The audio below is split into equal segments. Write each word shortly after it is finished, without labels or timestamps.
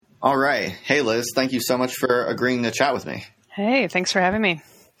All right. Hey, Liz, thank you so much for agreeing to chat with me. Hey, thanks for having me.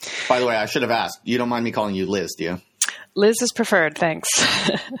 By the way, I should have asked. You don't mind me calling you Liz, do you? Liz is preferred, thanks.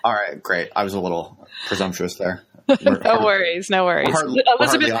 All right, great. I was a little presumptuous there. No worries.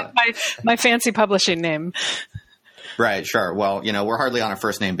 Elizabeth is my fancy publishing name. Right, sure. Well, we're hardly on a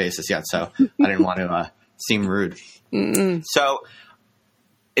first name basis yet, so I didn't want to seem rude. Mm-mm. So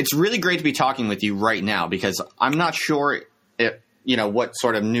it's really great to be talking with you right now because I'm not sure if, what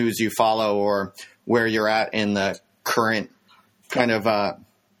sort of news you follow or where you're at in the current kind of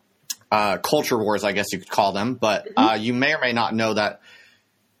culture wars, I guess you could call them. But you may or may not know that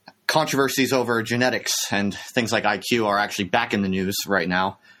controversies over genetics and things like IQ are actually back in the news right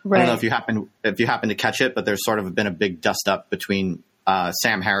now. Right. I don't know if you happen to catch it, but there's sort of been a big dust up between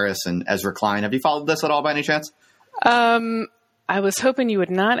Sam Harris and Ezra Klein. Have you followed this at all by any chance? I was hoping you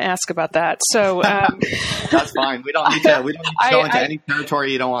would not ask about that. So that's fine. We don't need to go into any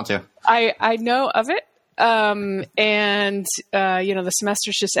territory you don't want to. I know of it. The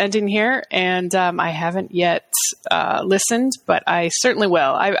semester's just ending here, and I haven't yet listened, but I certainly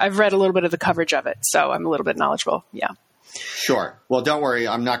will. I've read a little bit of the coverage of it, so I'm a little bit knowledgeable. Yeah. Sure. Well, don't worry.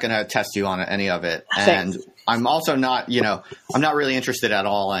 I'm not going to test you on any of it. Thanks. And I'm also not, I'm not really interested at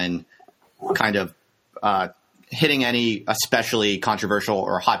all in kind of hitting any especially controversial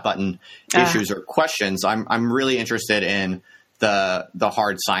or hot button issues or questions. I'm really interested in the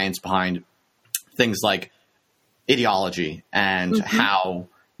hard science behind things like ideology and how,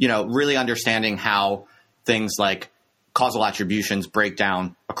 really understanding how things like causal attributions break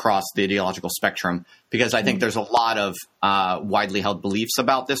down across the ideological spectrum, because I think there's a lot of widely held beliefs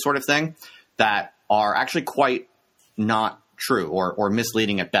about this sort of thing that are actually quite not true or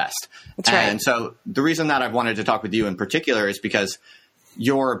misleading at best. That's right. And so the reason that I've wanted to talk with you in particular is because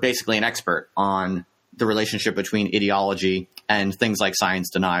you're basically an expert on the relationship between ideology and things like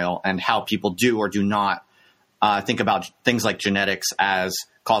science denial and how people do or do not think about things like genetics as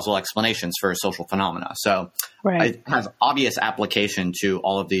causal explanations for social phenomena. So It has obvious application to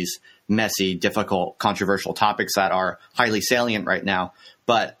all of these messy, difficult, controversial topics that are highly salient right now.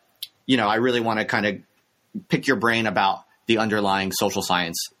 But, I really want to kind of pick your brain about the underlying social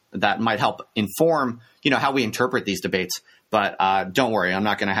science that might help inform, how we interpret these debates. But don't worry, I'm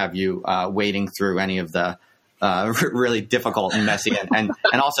not going to have you wading through any of the really difficult and messy and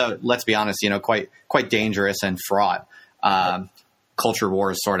also, let's be honest, quite dangerous and fraught culture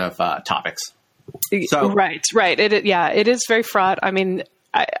wars sort of topics. So right. It is very fraught. I mean,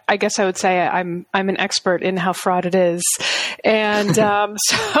 I guess I would say I'm an expert in how fraught it is, and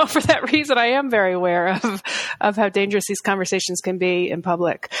so for that reason, I am very aware of how dangerous these conversations can be in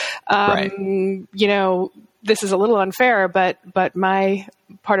public. This is a little unfair, but my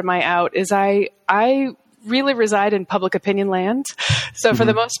part of my out is I really reside in public opinion land. So for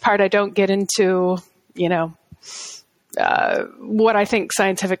the most part, I don't get into, what I think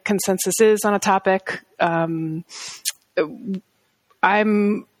scientific consensus is on a topic.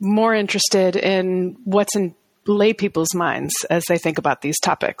 I'm more interested in what's in lay people's minds as they think about these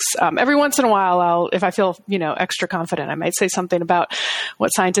topics. Every once in a while, if I feel, extra confident, I might say something about what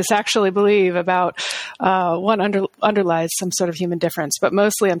scientists actually believe about what underlies some sort of human difference. But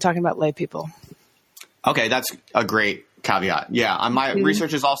mostly I'm talking about lay people. Okay, that's a great caveat. Yeah, my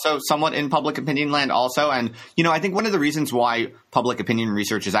research is also somewhat in public opinion land also. And, I think one of the reasons why public opinion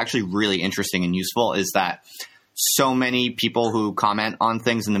research is actually really interesting and useful is that so many people who comment on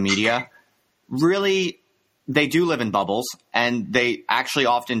things in the media really, they do live in bubbles, and they actually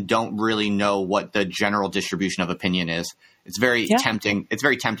often don't really know what the general distribution of opinion is. It's very tempting. It's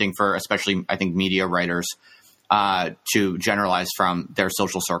very tempting for especially, I think, media writers to generalize from their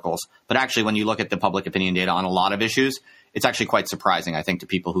social circles. But actually, when you look at the public opinion data on a lot of issues, it's actually quite surprising, I think, to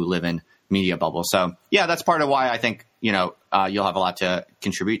people who live in media bubbles. So, yeah, that's part of why I think, you'll have a lot to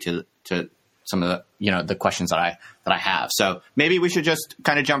contribute to some of the, the questions that I have. So maybe we should just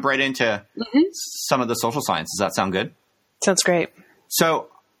kind of jump right into some of the social science. Does that sound good? Sounds great. So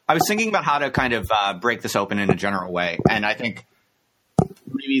I was thinking about how to kind of break this open in a general way. And I think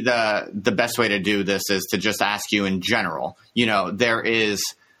maybe the best way to do this is to just ask you in general.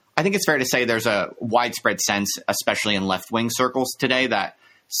 I think it's fair to say there's a widespread sense, especially in left-wing circles today, that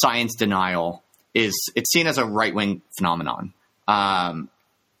science denial it's seen as a right-wing phenomenon.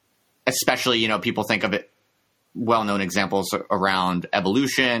 Especially, people think of it, well-known examples around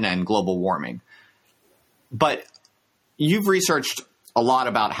evolution and global warming. But you've researched a lot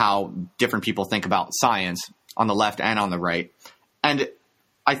about how different people think about science on the left and on the right. And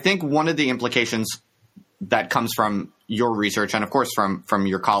I think one of the implications that comes from your research, and of course from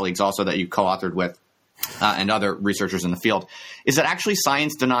your colleagues also that you co-authored with, and other researchers in the field, is that actually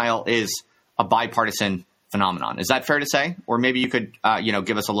science denial is a bipartisan phenomenon. Is that fair to say? Or maybe you could,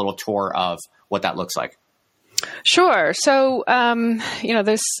 give us a little tour of what that looks like. Sure. So,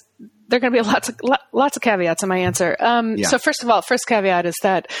 there are going to be lots of caveats in my answer. So first of all, first caveat is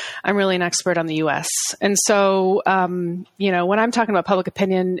that I'm really an expert on the U.S. And so, when I'm talking about public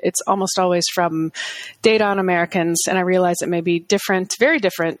opinion, it's almost always from data on Americans. And I realize it may be different, very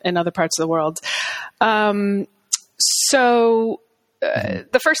different in other parts of the world. The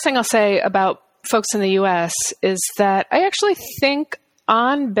first thing I'll say about folks in the U.S. is that I actually think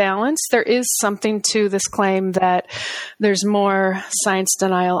on balance, there is something to this claim that there's more science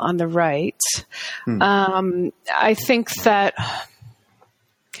denial on the right. I think that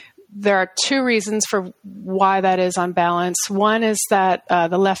there are two reasons for why that is on balance. One is that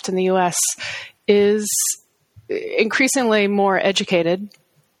the left in the U.S. is increasingly more educated,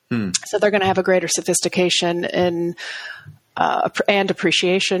 so they're going to have a greater sophistication in and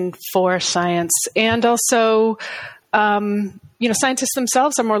appreciation for science, and also scientists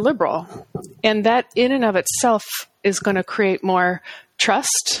themselves are more liberal, and that in and of itself is going to create more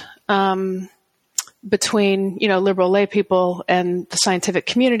trust between, liberal lay people and the scientific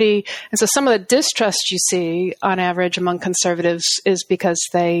community. And so some of the distrust you see on average among conservatives is because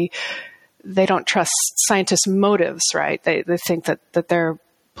they don't trust scientists' motives, right? They think that they're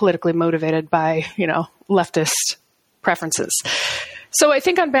politically motivated by, leftist preferences. So I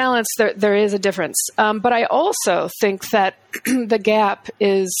think on balance, there is a difference. But I also think that the gap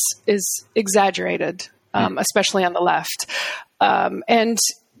is exaggerated, especially on the left.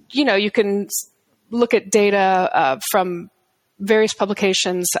 You can look at data from various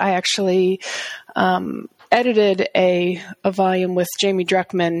publications. I actually edited a volume with Jamie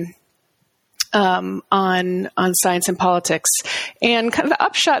Druckman on science and politics. And kind of the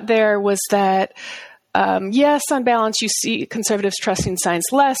upshot there was that yes, on balance, you see conservatives trusting science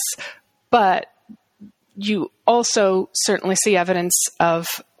less, but you also certainly see evidence of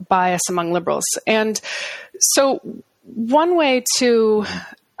bias among liberals. And so one way to,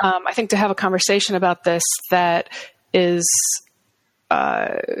 I think, to have a conversation about this that is,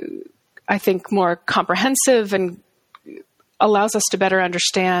 I think, more comprehensive and allows us to better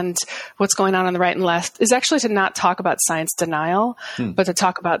understand what's going on the right and left is actually to not talk about science denial, but to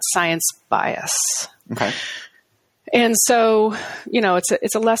talk about science bias. Okay. And so,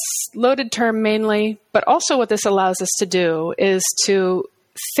 it's a less loaded term mainly, but also what this allows us to do is to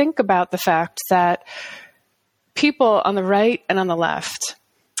think about the fact that people on the right and on the left,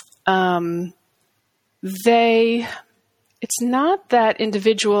 it's not that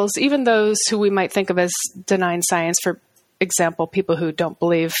individuals, even those who we might think of as denying science, for example, people who don't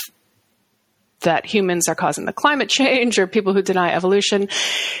believe that humans are causing the climate change or people who deny evolution,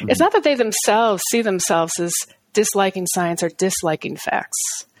 it's not that they themselves see themselves as disliking science or disliking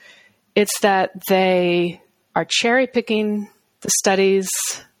facts. It's that they are cherry picking the studies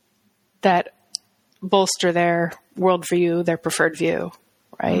that bolster their worldview, their preferred view,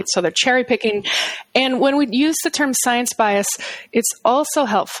 right? So they're cherry picking. And when we use the term science bias, it's also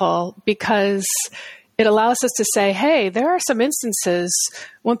helpful because it allows us to say, hey, there are some instances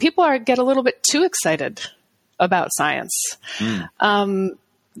when people get a little bit too excited about science.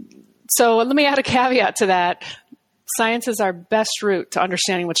 So let me add a caveat to that. Science is our best route to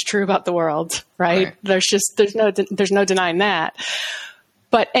understanding what's true about the world, right? There's no denying that.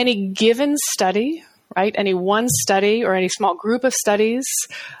 But any given study, right? Any one study or any small group of studies,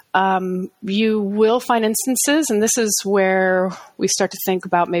 you will find instances, and this is where we start to think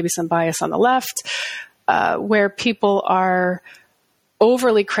about maybe some bias on the left, where people are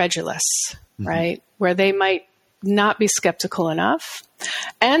overly credulous, right? Where they might not be skeptical enough.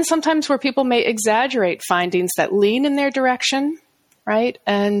 And sometimes where people may exaggerate findings that lean in their direction, right?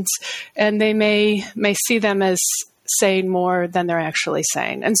 And they may see them as saying more than they're actually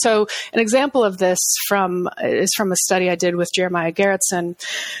saying. And so an example of this is from a study I did with Jeremiah Gerritsen,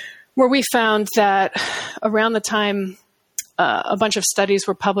 where we found that around the time a bunch of studies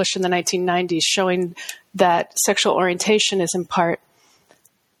were published in the 1990s showing that sexual orientation is in part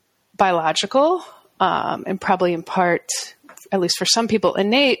biological, and probably in part, at least for some people,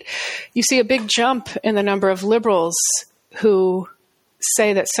 innate, you see a big jump in the number of liberals who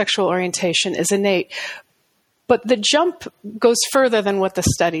say that sexual orientation is innate. But the jump goes further than what the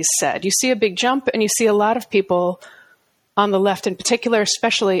studies said. You see a big jump, and you see a lot of people on the left in particular,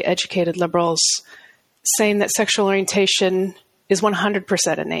 especially educated liberals, saying that sexual orientation is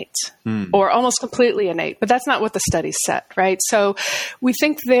 100% innate or almost completely innate. But that's not what the studies said, right? So we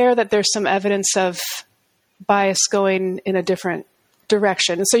think there that there's some evidence of bias going in a different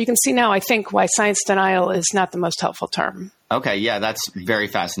direction. And so you can see now, I think, why science denial is not the most helpful term. Okay, yeah, that's very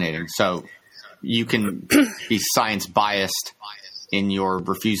fascinating. So you can be science biased in your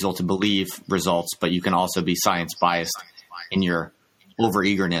refusal to believe results, but you can also be science biased in your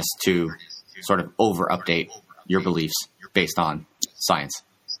overeagerness to sort of over-update your beliefs based on science.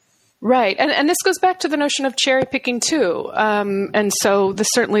 Right. And this goes back to the notion of cherry picking too. And so this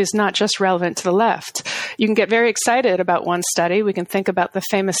certainly is not just relevant to the left. You can get very excited about one study. We can think about the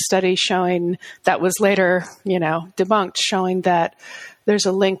famous study showing that was later, debunked, showing that there's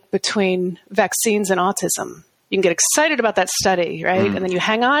a link between vaccines and autism. You can get excited about that study, right? And then you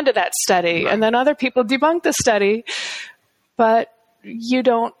hang on to that study, and then other people debunk the study, but you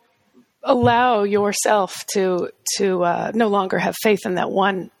don't allow yourself to no longer have faith in that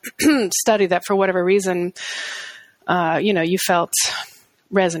one study that, for whatever reason, you felt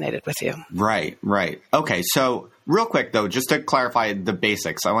resonated with you. Right. Okay, so real quick, though, just to clarify the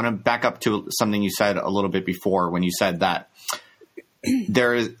basics, I want to back up to something you said a little bit before when you said that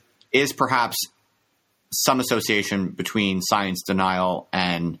there is perhaps some association between science denial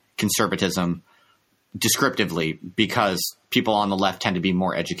and conservatism descriptively, because people on the left tend to be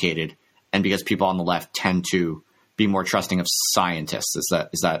more educated and because people on the left tend to be more trusting of scientists.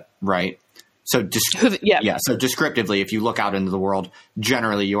 Is that right? So so descriptively, if you look out into the world,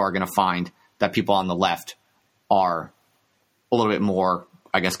 generally you are going to find that people on the left are a little bit more,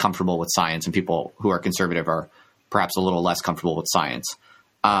 I guess, comfortable with science, and people who are conservative are perhaps a little less comfortable with science.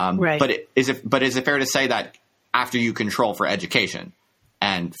 Right. But is it fair to say that after you control for education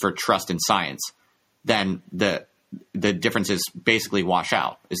and for trust in science, then the differences basically wash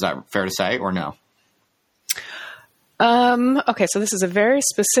out? Is that fair to say, or no? Okay, so this is a very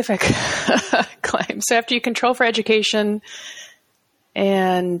specific claim. So after you control for education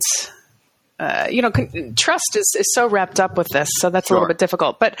and trust is so wrapped up with this, so that's a little bit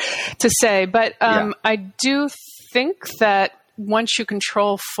difficult to say. But I do think that once you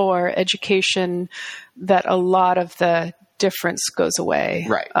control for education, that a lot of the difference goes away.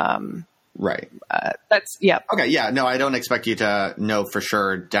 Right. Right. Okay. Yeah. No, I don't expect you to know for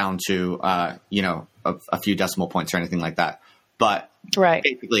sure down to, a few decimal points or anything like that. But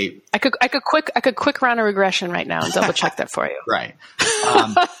basically, I could quick run a regression right now and double check that for you. Right.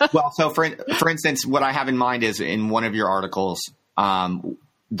 Well, so for instance, what I have in mind is in one of your articles,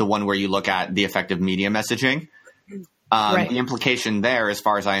 the one where you look at the effect of media messaging. The implication there, as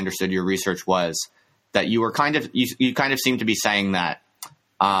far as I understood your research, was that you were you kind of seem to be saying that,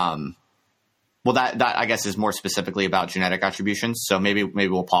 that I guess is more specifically about genetic attributions. So maybe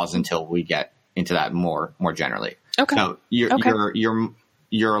we'll pause until we get into that more generally. Okay. So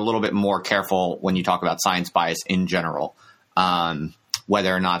you're a little bit more careful when you talk about science bias in general,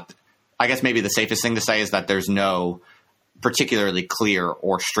 whether or not, I guess maybe the safest thing to say is that there's no particularly clear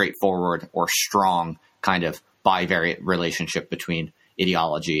or straightforward or strong kind of bivariate relationship between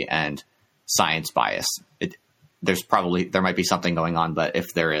ideology and science bias. There might be something going on, but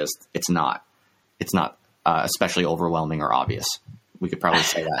if there is, it's not especially overwhelming or obvious. We could probably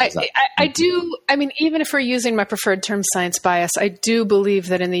say that. I do. I mean, even if we're using my preferred term, science bias, I do believe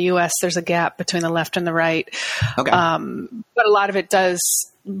that in the U.S. there's a gap between the left and the right. Okay. But a lot of it does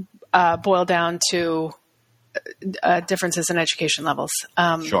boil down to differences in education levels.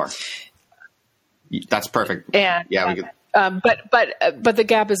 Sure. That's perfect. And we could. But the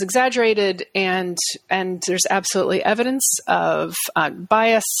gap is exaggerated, and there's absolutely evidence of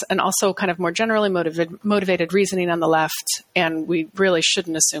bias and also kind of more generally motivated reasoning on the left, and we really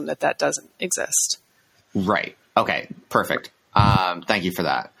shouldn't assume that doesn't exist. Right. Okay. Perfect. Thank you for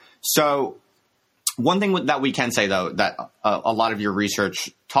that. So one thing that we can say, though, that a lot of your research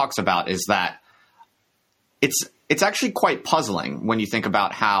talks about is that it's actually quite puzzling when you think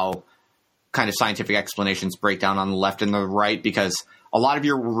about how kind of scientific explanations break down on the left and the right, because a lot of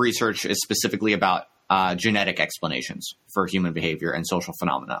your research is specifically about genetic explanations for human behavior and social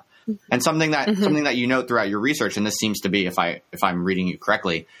phenomena. Mm-hmm. And something that you note throughout your research, and this seems to be, if I'm reading you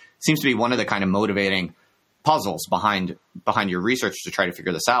correctly, seems to be one of the kind of motivating puzzles behind your research to try to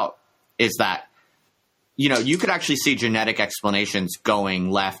figure this out, is that, you could actually see genetic explanations going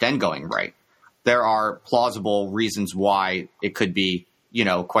left and going right. There are plausible reasons why it could be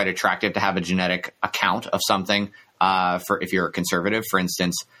quite attractive to have a genetic account of something. For if you're a conservative, for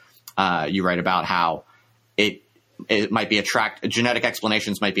instance, you write about how it might be genetic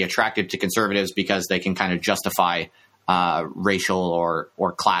explanations might be attractive to conservatives because they can kind of justify racial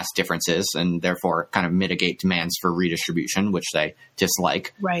or class differences and therefore kind of mitigate demands for redistribution, which they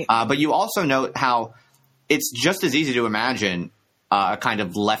dislike. Right. But you also note how it's just as easy to imagine a kind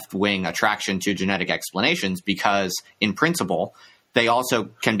of left-wing attraction to genetic explanations because, in principle, they also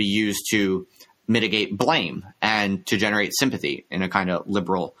can be used to mitigate blame and to generate sympathy in a kind of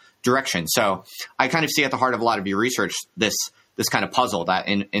liberal direction. So I kind of see at the heart of a lot of your research this kind of puzzle that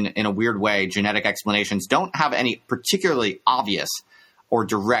in a weird way, genetic explanations don't have any particularly obvious or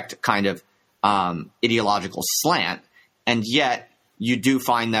direct kind of ideological slant, and yet you do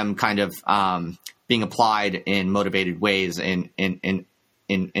find them kind of being applied in motivated ways in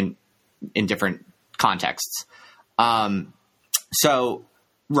different contexts. So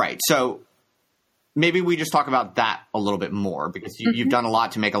maybe we just talk about that a little bit more, because you've done a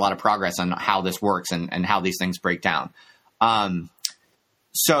lot to make a lot of progress on how this works and how these things break down.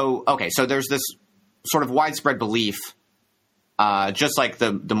 So there's this sort of widespread belief, just like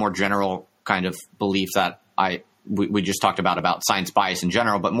the more general kind of belief that we just talked about science bias in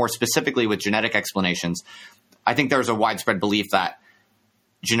general, but more specifically with genetic explanations. I think there's a widespread belief that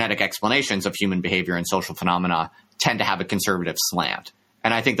genetic explanations of human behavior and social phenomena tend to have a conservative slant.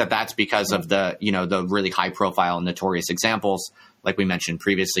 And I think that that's because of the really high profile and notorious examples, like we mentioned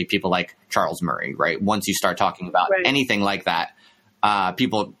previously, people like Charles Murray, right? Once you start talking about anything like that,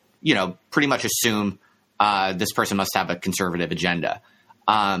 people, pretty much assume this person must have a conservative agenda.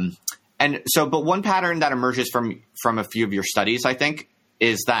 But one pattern that emerges from a few of your studies, I think,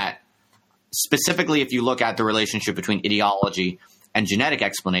 is that specifically if you look at the relationship between ideology and genetic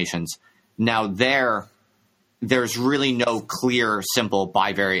explanations, now there's really no clear, simple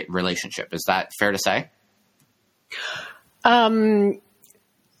bivariate relationship. Is that fair to say?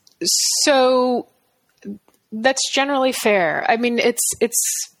 So that's generally fair. I mean, it's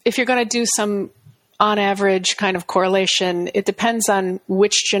if you're going to do some on average kind of correlation, it depends on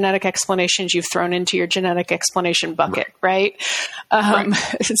which genetic explanations you've thrown into your genetic explanation bucket, right?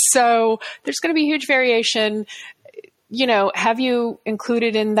 So there's going to be huge variation. Have you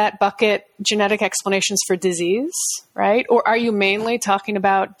included in that bucket genetic explanations for disease, right? Or are you mainly talking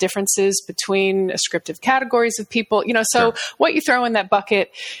about differences between ascriptive categories of people? So what you throw in that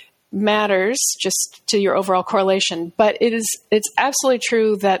bucket matters just to your overall correlation. But it's absolutely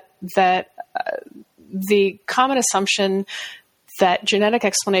true that the common assumption that genetic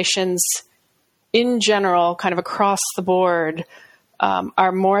explanations in general, kind of across the board,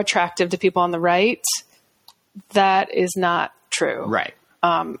 are more attractive to people on the right. That is not true. Right.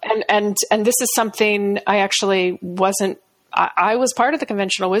 And this is something I actually wasn't, I was part of the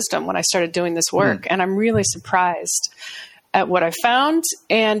conventional wisdom when I started doing this work, and I'm really surprised at what I found.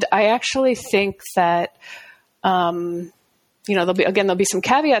 And I actually think that, there'll be some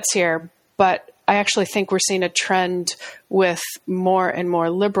caveats here, but I actually think we're seeing a trend with more and more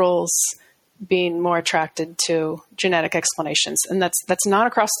liberals being more attracted to genetic explanations. And that's not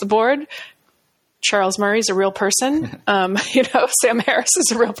across the board. Charles Murray's a real person. Sam Harris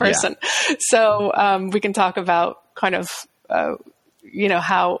is a real person. Yeah. So we can talk about kind of,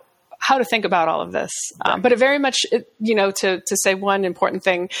 how to think about all of this. Right. But it very much, to say one important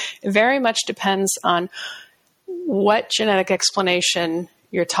thing, it very much depends on what genetic explanation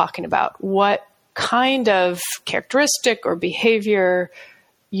you're talking about, what kind of characteristic or behavior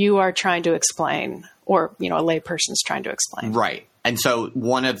you are trying to explain, or, a layperson's trying to explain. Right. And so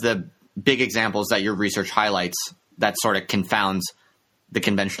one of the big examples that your research highlights that sort of confounds the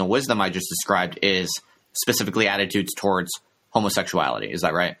conventional wisdom I just described is specifically attitudes towards homosexuality. Is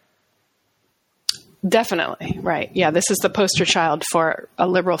that right? Definitely. Right. Yeah. This is the poster child for a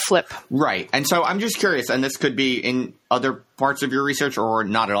liberal flip. Right. And so I'm just curious, and this could be in other parts of your research or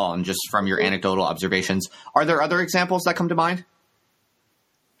not at all, and just from your anecdotal observations. Are there other examples that come to mind?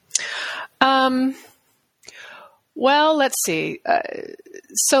 Well, let's see.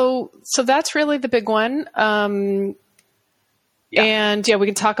 So that's really the big one. And we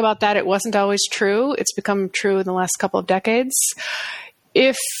can talk about that. It wasn't always true. It's become true in the last couple of decades.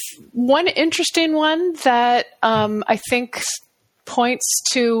 If one interesting one that I think points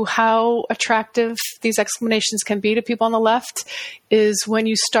to how attractive these explanations can be to people on the left is when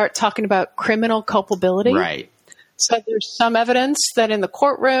you start talking about criminal culpability. Right. So there's some evidence that in the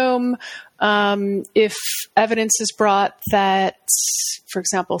courtroom, if evidence is brought that, for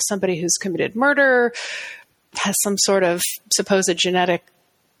example, somebody who's committed murder has some sort of supposed genetic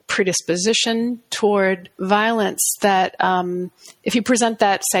predisposition toward violence, that if you present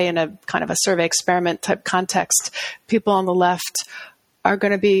that, say, in a kind of a survey experiment type context, people on the left are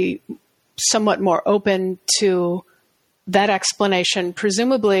going to be somewhat more open to that explanation,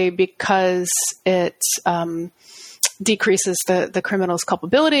 presumably because it decreases the criminal's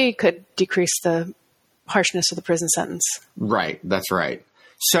culpability, could decrease the harshness of the prison sentence. Right. That's right.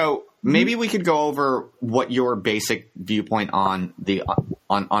 So maybe we could go over what your basic viewpoint on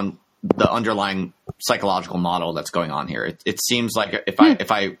the underlying psychological model that's going on here. It seems like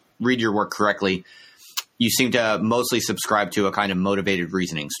if I read your work correctly, you seem to mostly subscribe to a kind of motivated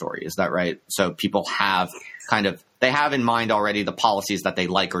reasoning story. Is that right? So people have they have in mind already the policies that they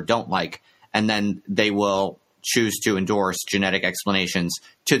like or don't like, and then they will choose to endorse genetic explanations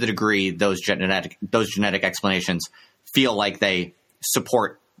to the degree those genetic explanations feel like they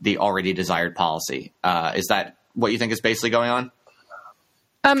support the already desired policy. Is that what you think is basically going on?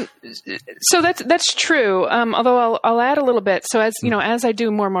 So that's true. Although I'll add a little bit. So as I do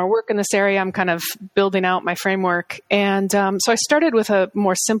more and more work in this area, I'm kind of building out my framework. And so I started with a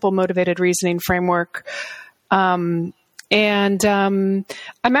more simple motivated reasoning framework. And I'm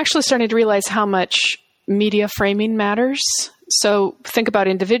actually starting to realize how much media framing matters. So think about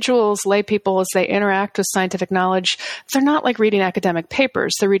individuals, lay people, as they interact with scientific knowledge. They're not like reading academic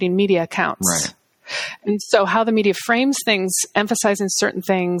papers. They're reading media accounts. Right. And so how the media frames things, emphasizing certain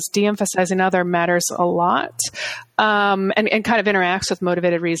things, de-emphasizing other, matters a lot, and kind of interacts with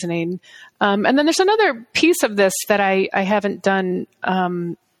motivated reasoning. And then there's another piece of this that I haven't done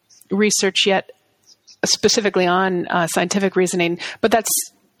research yet specifically on scientific reasoning, but that's,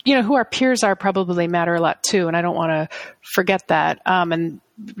 who our peers are probably matter a lot too. And I don't want to forget that. And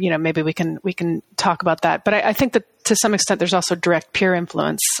maybe we can talk about that. But I think that to some extent there's also direct peer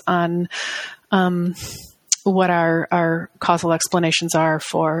influence on what our causal explanations are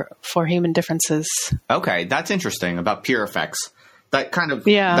for human differences. Okay, that's interesting about peer effects. This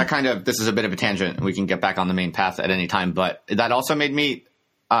is a bit of a tangent, and we can get back on the main path at any time. But that also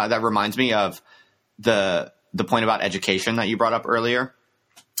that reminds me of the point about education that you brought up earlier,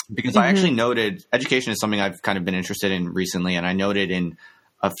 because I actually noted education is something I've kind of been interested in recently, and I noted in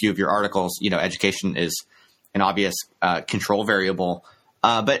a few of your articles, education is an obvious control variable,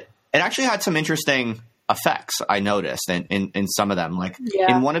 but it actually had some interesting effects I noticed in some of them.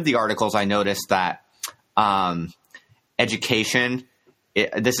 In one of the articles, I noticed that education,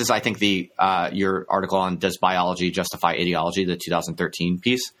 this is, I think, your article on Does Biology Justify Ideology, the 2013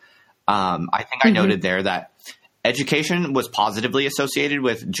 piece. I think I noted there that education was positively associated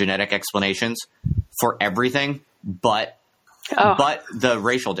with genetic explanations for everything, but the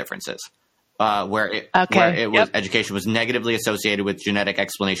racial differences. Education was negatively associated with genetic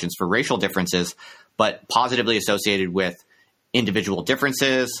explanations for racial differences, but positively associated with individual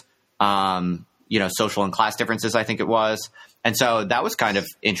differences, social and class differences, I think it was. And so that was kind of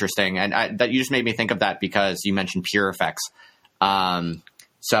interesting. And that you just made me think of that because you mentioned peer effects.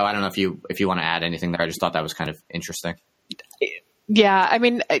 So I don't know if you want to add anything there. I just thought that was kind of interesting. Yeah, I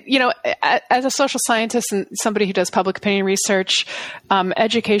mean, as a social scientist and somebody who does public opinion research,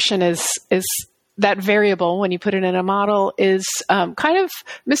 education is that variable when you put it in a model is kind of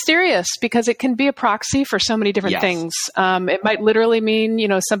mysterious because it can be a proxy for so many different things. It might literally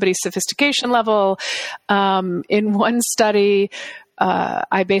mean, somebody's sophistication level. In one study,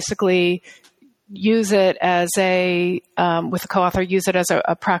 I basically use it as with a co-author, use it as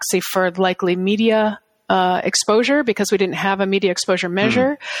a proxy for likely media exposure because we didn't have a media exposure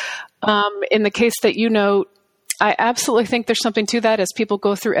measure. In the case that you note, I absolutely think there's something to that as people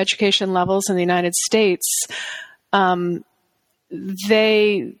go through education levels in the United States. It's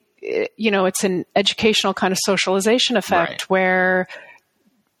an educational kind of socialization effect where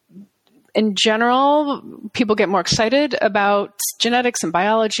in general, people get more excited about genetics and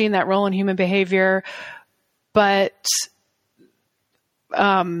biology and that role in human behavior, but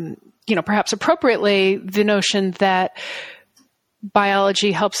perhaps appropriately, the notion that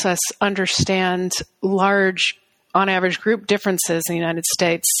biology helps us understand large, on average, group differences in the United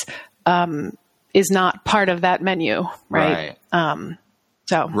States is not part of that menu, right? But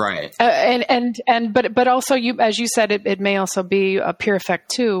also, as you said, it may also be a peer effect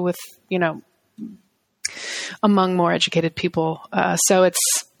too, with among more educated people. So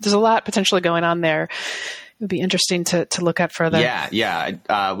there's a lot potentially going on there. It would be interesting to look at further.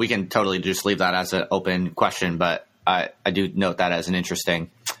 Yeah. We can totally just leave that as an open question, but I do note that as an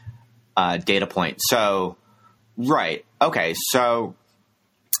interesting data point. So, right. Okay. So,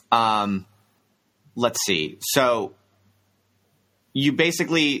 let's see. So you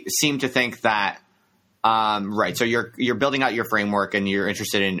basically seem to think that, so you're building out your framework and you're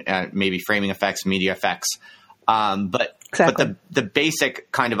interested in maybe framing effects, media effects. But the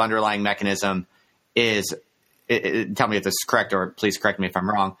basic kind of underlying mechanism is, tell me if this is correct, or please correct me if I'm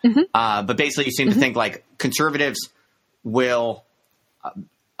wrong. But basically you seem to think like conservatives will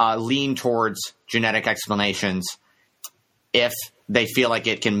lean towards genetic explanations if they feel like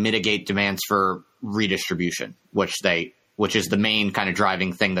it can mitigate demands for redistribution, which is the main kind of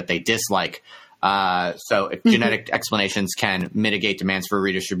driving thing that they dislike So if genetic explanations can mitigate demands for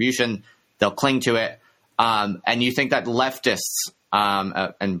redistribution, they'll cling to it. And you think that leftists,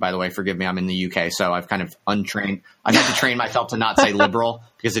 and by the way, forgive me, I'm in the UK, so I've kind of untrained. I've had to train myself to not say liberal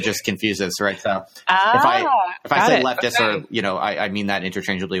because it just confuses, right? So if I say leftist, okay, or I mean that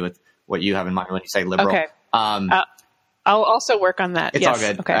interchangeably with what you have in mind when you say liberal. Okay. I'll also work on that. It's yes. all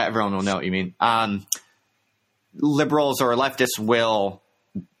good. Okay. Everyone will know what you mean. Liberals or leftists will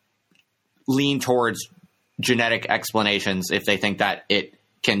lean towards genetic explanations if they think that it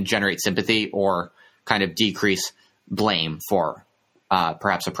can generate sympathy or kind of decrease blame for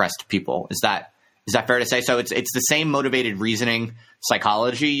perhaps oppressed people. Is that fair to say? So it's the same motivated reasoning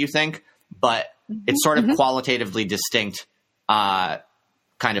psychology, you think, but it's sort of qualitatively distinct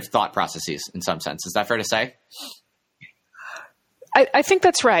kind of thought processes in some sense. Is that fair to say? I think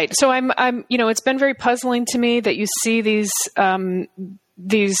that's right. So I'm, it's been very puzzling to me that you see these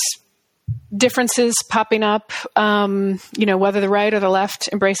differences popping up, whether the right or the left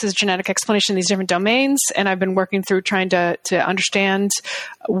embraces genetic explanation in these different domains. And I've been working through trying to understand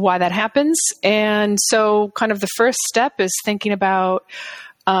why that happens. And so kind of the first step is thinking about,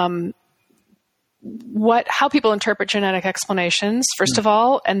 how people interpret genetic explanations, first of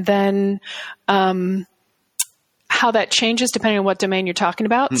all, and then, how that changes depending on what domain you're talking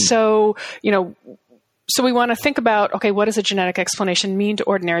about. So, so we want to think about, okay, what does a genetic explanation mean to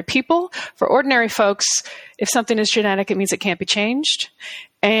ordinary people? For ordinary folks, if something is genetic, it means it can't be changed.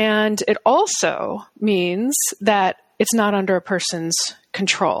 And it also means that it's not under a person's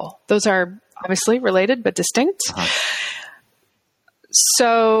control. Those are obviously related but distinct.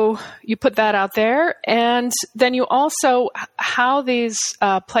 So you put that out there. And then you also, how these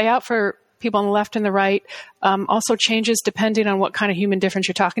play out for people on the left and the right also changes depending on what kind of human difference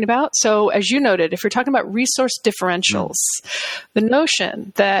you're talking about. So as you noted, if you're talking about resource differentials, the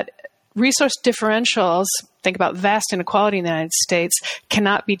notion that resource differentials, think about vast inequality in the United States,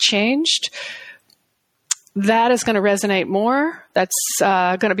 cannot be changed, that is going to resonate more. That's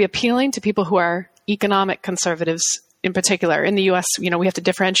going to be appealing to people who are economic conservatives in particular. In the U.S., we have to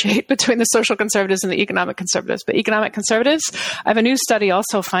differentiate between the social conservatives and the economic conservatives. But economic conservatives, I have a new study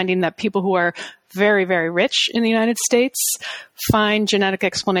also finding that people who are very, very rich in the United States find genetic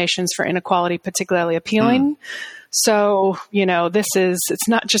explanations for inequality particularly appealing. So, it's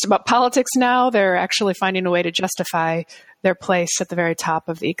not just about politics now. They're actually finding a way to justify their place at the very top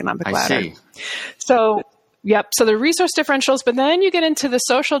of the economic ladder. I see. So, yep. So the resource differentials, but then you get into the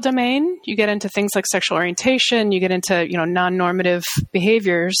social domain, you get into things like sexual orientation, you get into, non-normative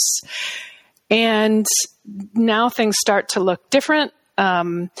behaviors. And now things start to look different.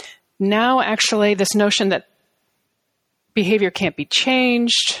 Now actually this notion that behavior can't be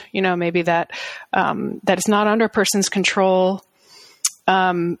changed, maybe that is not under a person's control.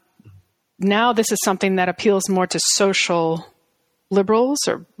 Now this is something that appeals more to social liberals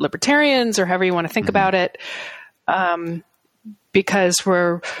or libertarians or however you want to think about it, because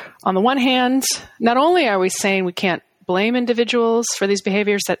we're, on the one hand, not only are we saying we can't blame individuals for these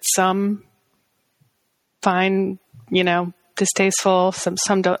behaviors that some find, distasteful,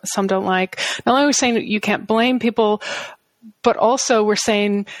 some don't like. Not only are we saying that you can't blame people, but also we're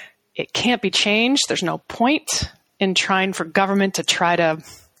saying it can't be changed. There's no point in trying for government to try to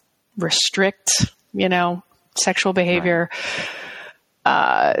restrict, sexual behavior.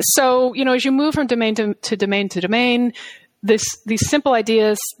 Right. So, as you move from domain to domain, these simple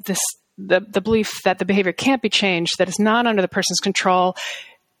ideas, the belief that the behavior can't be changed, that it's not under the person's control,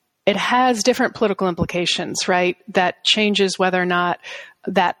 it has different political implications, right? That changes whether or not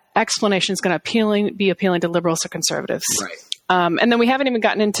that explanation is going to be appealing to liberals or conservatives. Right. And then we haven't even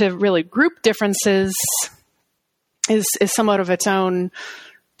gotten into really group differences is somewhat of its own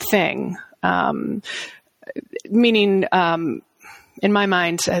thing. Meaning, in my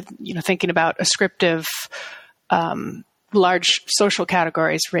mind, thinking about ascriptive, large social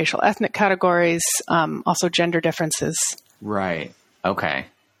categories, racial, ethnic categories, also gender differences. Right. Okay.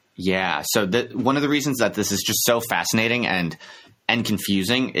 Yeah. So one of the reasons that this is just so fascinating and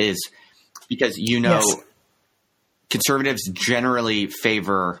confusing is because, yes, conservatives generally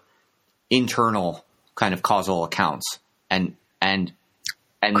favor internal kind of causal accounts and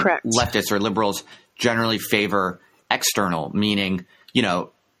Correct. Leftists or liberals generally favor external, meaning,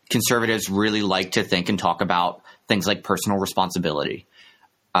 conservatives really like to think and talk about things like personal responsibility.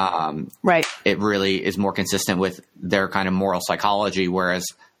 Right. It really is more consistent with their kind of moral psychology, whereas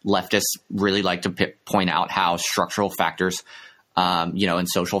leftists really like to point out how structural factors, and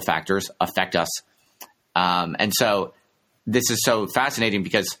social factors affect us. And so this is so fascinating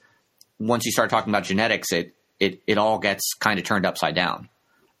because once you start talking about genetics, it all gets kind of turned upside down.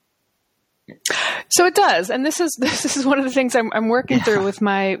 So it does, and this is one of the things I'm working through with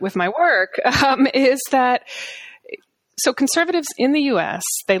my work, is that. So conservatives in the U.S.,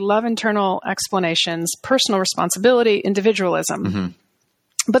 they love internal explanations, personal responsibility, individualism.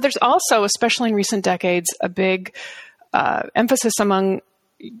 Mm-hmm. But there's also, especially in recent decades, a big emphasis among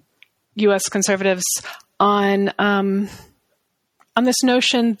U.S. conservatives on this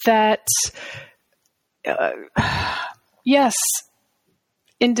notion that, yes,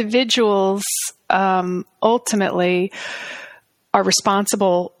 individuals ultimately are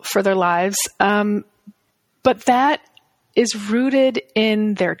responsible for their lives, but that is rooted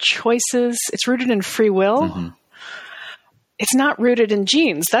in their choices. It's rooted in free will. Mm-hmm. It's not rooted in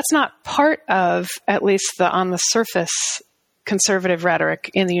genes. That's not part of, at least the on the surface, conservative rhetoric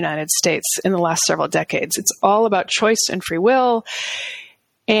in the United States in the last several decades. It's all about choice and free will.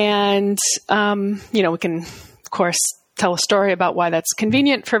 And, we can, of course, tell a story about why that's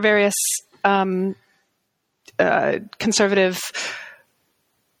convenient for various conservative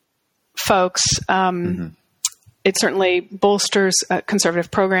folks. Mm-hmm. It certainly bolsters conservative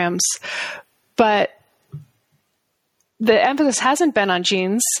programs, but the emphasis hasn't been on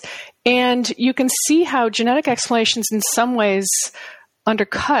genes, and you can see how genetic explanations in some ways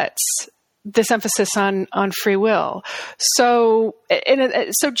undercuts this emphasis on free will. So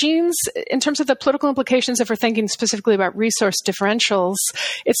genes, in terms of the political implications, if we're thinking specifically about resource differentials,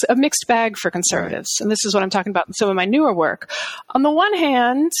 it's a mixed bag for conservatives, and this is what I'm talking about in some of my newer work. On the one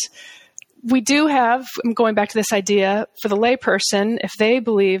hand, we do have, going back to this idea, for the layperson, if they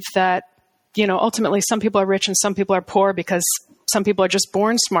believe that, ultimately some people are rich and some people are poor because some people are just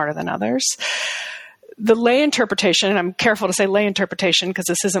born smarter than others, the lay interpretation, and I'm careful to say lay interpretation because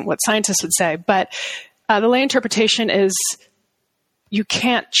this isn't what scientists would say, but the lay interpretation is you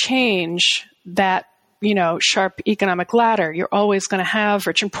can't change that sharp economic ladder. You're always going to have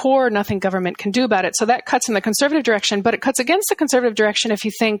rich and poor. Nothing government can do about it. So that cuts in the conservative direction, but it cuts against the conservative direction if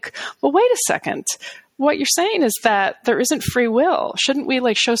you think, well, wait a second. What you're saying is that there isn't free will. Shouldn't we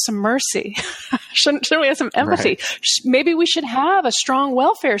show some mercy? Shouldn't we have some empathy? Right. Maybe we should have a strong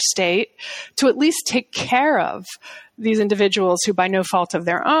welfare state to at least take care of these individuals who, by no fault of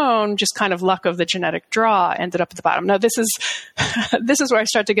their own, just kind of luck of the genetic draw, ended up at the bottom. Now, this is where I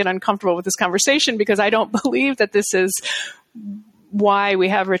start to get uncomfortable with this conversation because I don't believe that this is why we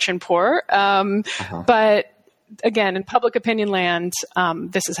have rich and poor. But again, in public opinion land,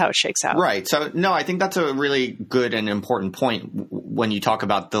 this is how it shakes out. Right. So, no, I think that's a really good and important point when you talk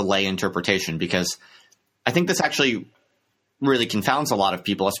about the lay interpretation, because I think this actually really confounds a lot of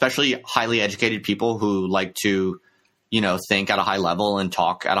people, especially highly educated people who like to think at a high level and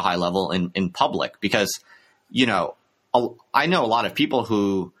talk at a high level in public, because, I know a lot of people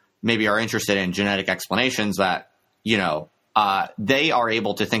who maybe are interested in genetic explanations that, they are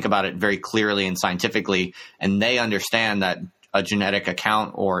able to think about it very clearly and scientifically, and they understand that a genetic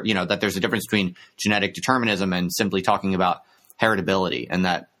account or, that there's a difference between genetic determinism and simply talking about heritability, and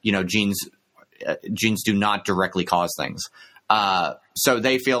that, genes do not directly cause things. So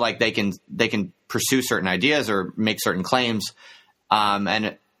they feel like they can pursue certain ideas or make certain claims,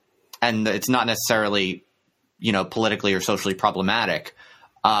 and it's not necessarily, politically or socially problematic.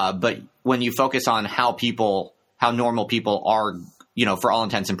 But when you focus on how normal people are, for all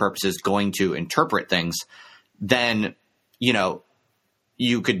intents and purposes, going to interpret things, then,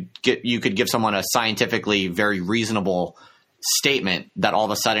 you could give someone a scientifically very reasonable statement that all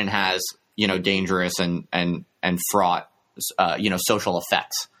of a sudden has, dangerous and fraught, social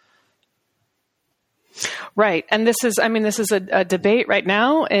effects. Right. And this is a debate right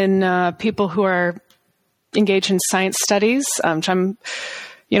now in people who are engaged in science studies, which I'm,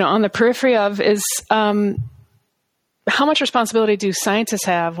 on the periphery of, is how much responsibility do scientists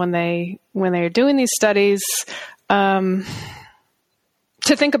have when they are doing these studies to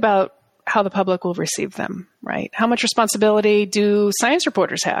think about how the public will receive them, right? How much responsibility do science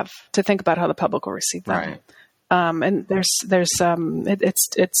reporters have to think about how the public will receive them? Right. And it's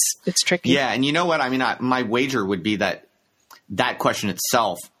tricky. Yeah. And you know what? I mean, my wager would be that question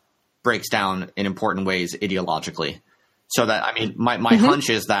itself breaks down in important ways ideologically. So that, I mean, my mm-hmm. hunch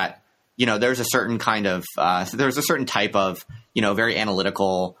is that, there's a certain kind of, there's a certain type of, very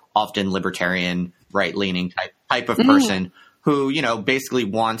analytical, often libertarian, right-leaning type of person mm-hmm. who, basically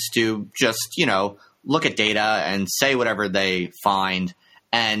wants to just, look at data and say whatever they find.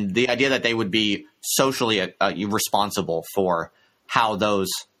 And the idea that they would be socially responsible for how those,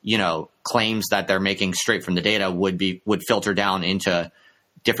 claims that they're making straight from the data would filter down into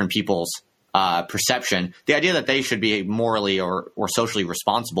different people's perception. The idea that they should be morally or socially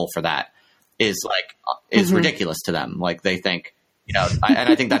responsible for that is mm-hmm. ridiculous to them. Like they think, And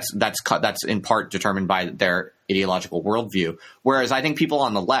I think that's in part determined by their ideological worldview. Whereas I think people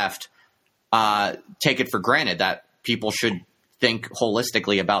on the left take it for granted that people should think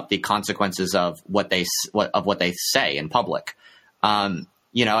holistically about the consequences of what they say in public. And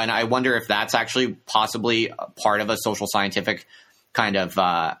I wonder if that's actually possibly part of a social scientific kind of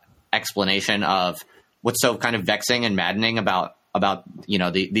explanation of what's so kind of vexing and maddening about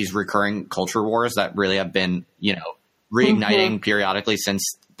these recurring culture wars that really have been reigniting periodically since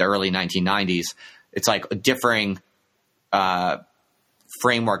the early 1990s. It's like differing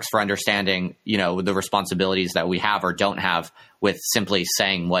frameworks for understanding the responsibilities that we have or don't have with simply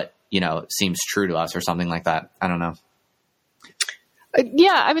saying what seems true to us or something like that. I don't know.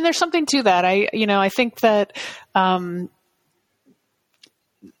 Yeah, I mean, there's something to that. I think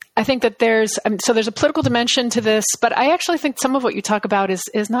that there's a political dimension to this, but I actually think some of what you talk about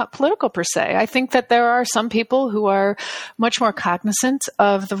is not political per se. I think that there are some people who are much more cognizant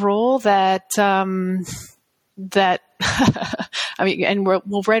of the role that I mean, and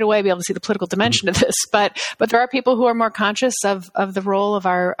we'll right away be able to see the political dimension of this, but there are people who are more conscious of the role of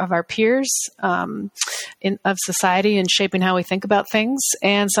our peers of society in shaping how we think about things,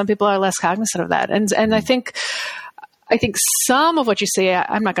 and some people are less cognizant of that. And I think some of what you see,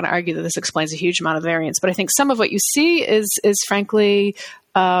 I'm not going to argue that this explains a huge amount of variance, but I think some of what you see is frankly,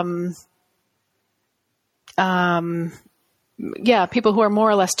 people who are more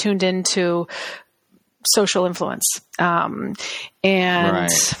or less tuned into social influence. Right.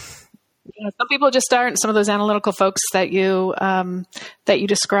 Some people just aren't. Some of those analytical folks that you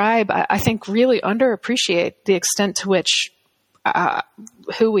describe, I think really underappreciate the extent to which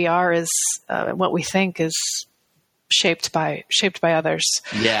who we are is what we think is shaped by others.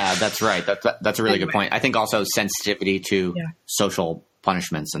 Yeah, that's right. That's a really good point. I think also sensitivity to social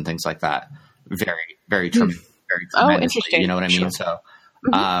punishments and things like that. Very, very tremendously. Oh, interesting. You know what I mean? Sure. So,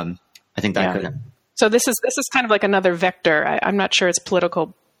 I think that could. So this is kind of like another vector. I'm not sure it's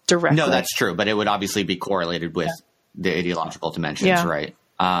political directly. No, that's true, but it would obviously be correlated with the ideological dimensions, right?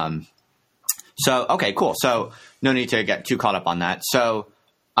 So, okay, cool. So no need to get too caught up on that. So,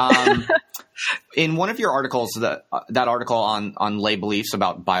 in one of your articles, that article on lay beliefs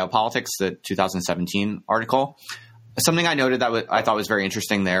about biopolitics, the 2017 article, something I noted that I thought was very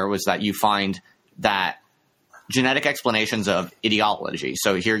interesting there was that you find that genetic explanations of ideology.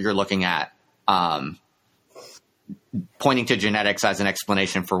 So here you're looking at pointing to genetics as an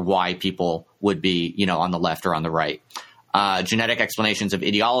explanation for why people would be, on the left or on the right. Genetic explanations of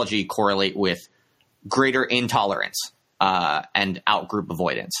ideology correlate with greater intolerance and outgroup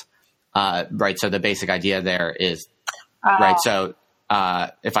avoidance. Right. So the basic idea there is right. So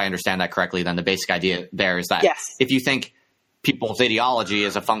if I understand that correctly, then the basic idea there is that if you think people's ideology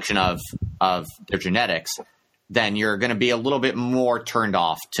is a function of their genetics, then you're going to be a little bit more turned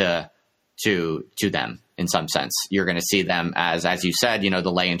off to them in some sense. You're going to see them as you said,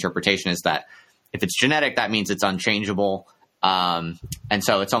 the lay interpretation is that if it's genetic, that means it's unchangeable. And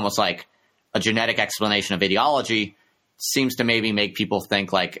so it's almost like a genetic explanation of ideology seems to maybe make people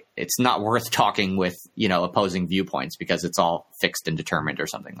think like it's not worth talking with, opposing viewpoints because it's all fixed and determined or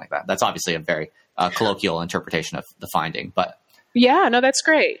something like that. That's obviously a very colloquial interpretation of the finding, but. Yeah, no, that's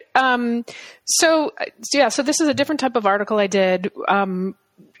great. So this is a different type of article I did.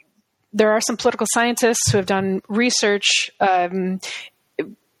 There are some political scientists who have done research,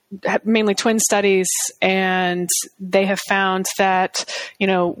 mainly twin studies, and they have found that,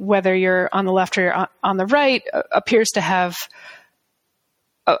 whether you're on the left or you're on the right appears to have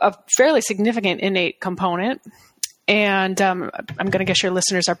a fairly significant innate component. And I'm going to guess your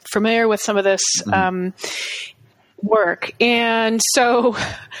listeners are familiar with some of this work. And so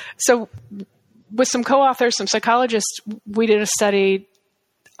with some co-authors, some psychologists, we did a study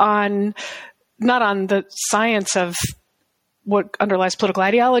not on the science of what underlies political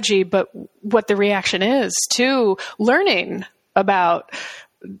ideology, but what the reaction is to learning about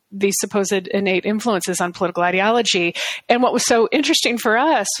these supposed innate influences on political ideology. And what was so interesting for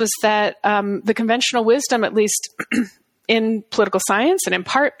us was that the conventional wisdom, at least in political science, and in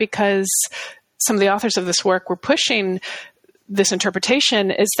part because some of the authors of this work were pushing this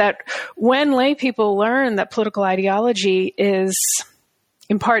interpretation, is that when lay people learn that political ideology is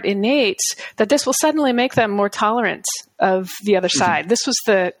in part innate, that this will suddenly make them more tolerant of the other side. This was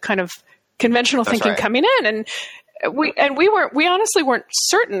the kind of conventional thinking coming in. And we honestly weren't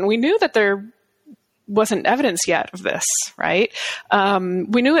certain. We knew that there wasn't evidence yet of this, right?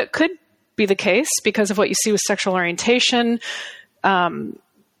 We knew it could be the case because of what you see with sexual orientation. There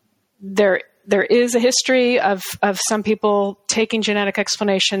is a history of some people taking genetic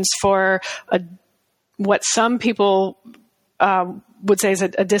explanations for what some people would say is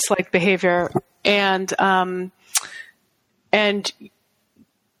a disliked behavior, and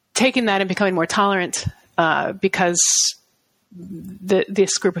taking that and becoming more tolerant because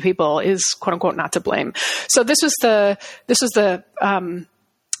this group of people is quote unquote not to blame. So this was the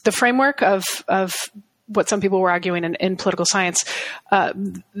framework of what some people were arguing in political science.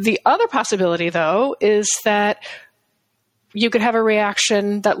 The other possibility, though, is that you could have a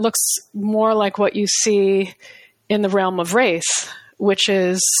reaction that looks more like what you see in the realm of race, which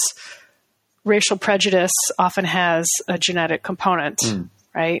is racial prejudice often has a genetic component,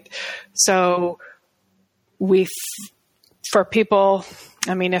 right? So for people,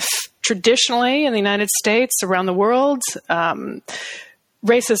 I mean, if traditionally in the United States, around the world,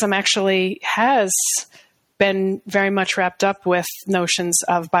 racism actually has been very much wrapped up with notions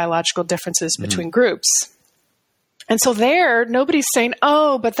of biological differences between groups. And so nobody's saying,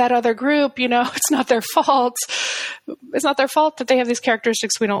 oh, but that other group, it's not their fault. It's not their fault that they have these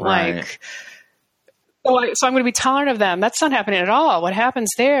characteristics we don't like. So I'm going to be tolerant of them. That's not happening at all. What happens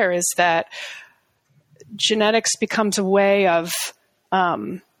there is that genetics becomes a way of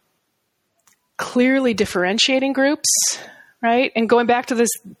clearly differentiating groups, right? And going back to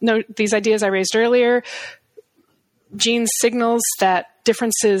these ideas I raised earlier, gene signals that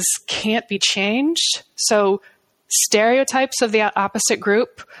differences can't be changed. So stereotypes of the opposite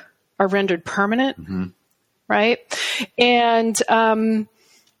group are rendered permanent, right? And so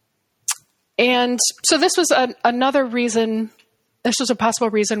this was another reason. This was a possible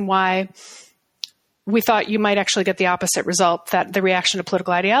reason why we thought you might actually get the opposite result, that the reaction to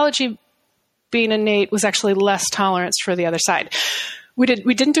political ideology being innate was actually less tolerance for the other side. We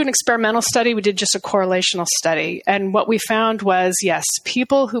didn't do an experimental study. We did just a correlational study. And what we found was, yes,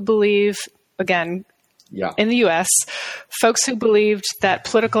 people who believe, again, in the U.S., folks who believed that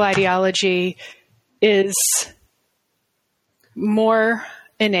political ideology is more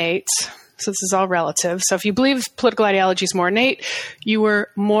innate. So this is all relative. So if you believe political ideology is more innate, you were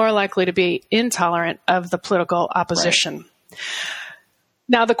more likely to be intolerant of the political opposition. Right.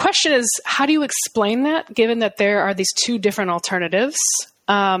 Now, the question is, how do you explain that, given that there are these two different alternatives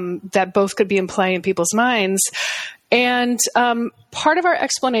that both could be in play in people's minds? And part of our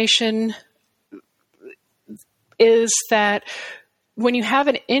explanation is that when you have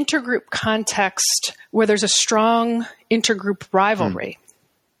an intergroup context where there's a strong intergroup rivalry,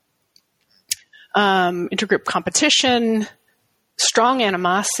 intergroup competition, strong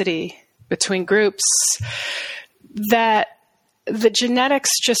animosity between groups, that the genetic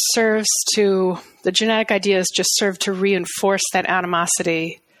ideas just serve to reinforce that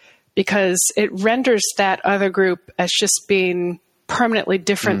animosity, because it renders that other group as just being permanently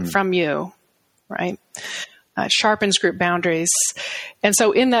different from you, right? Sharpens group boundaries. And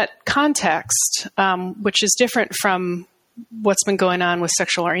so in that context, which is different from what's been going on with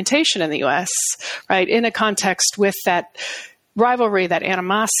sexual orientation in the U.S., right? In a context with that rivalry, that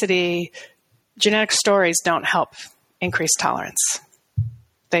animosity, genetic stories don't help increase tolerance.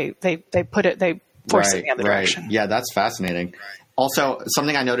 They force it in the other direction. Yeah, that's fascinating. Also,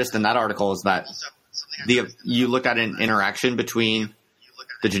 something I noticed in that article is that you looked at an interaction between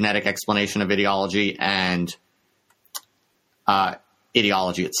the genetic explanation of ideology and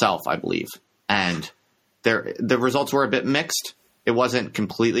ideology itself, I believe. And the results were a bit mixed. It wasn't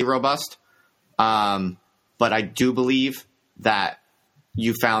completely robust. But I do believe that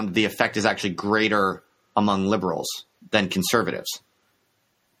you found the effect is actually greater among liberals than conservatives.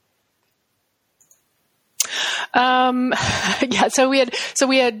 Yeah, so we had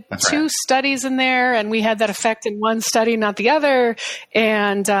That's two right. studies in there, and we had that effect in one study, not the other.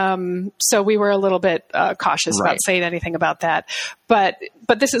 And so we were a little bit cautious about saying anything about that. But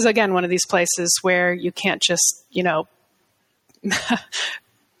this is, again, one of these places where you can't just,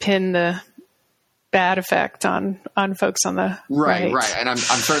 pin the bad effect on folks on the right. Right. And I'm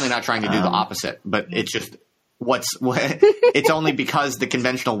certainly not trying to do the opposite, but it's just it's only because the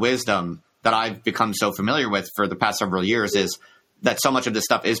conventional wisdom that I've become so familiar with for the past several years is that so much of this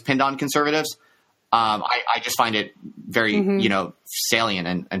stuff is pinned on conservatives. I just find it very,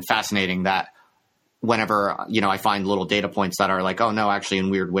 salient and fascinating that whenever, I find little data points that are like, oh no, actually in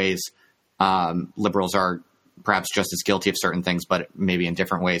weird ways, liberals are perhaps just as guilty of certain things, but maybe in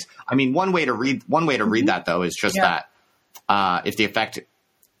different ways. I mean, one way to read that though is just that if the effect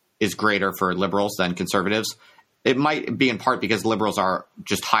is greater for liberals than conservatives, it might be in part because liberals are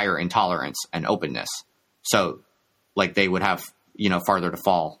just higher in tolerance and openness. So like they would have, farther to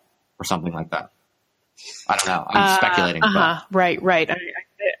fall or something like that. I don't know. I'm speculating. Right.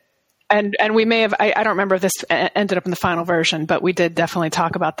 And we may have, I don't remember if this ended up in the final version, but we did definitely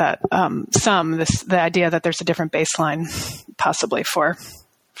talk about that the idea that there's a different baseline possibly for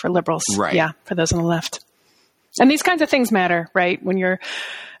liberals. Right. Yeah, for those on the left. And these kinds of things matter, right? When you're,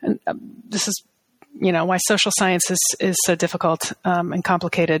 this is, why social science is so difficult and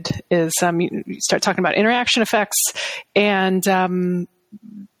complicated is you start talking about interaction effects, and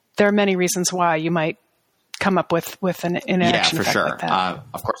there are many reasons why you might come up with an interaction effect sure. like that.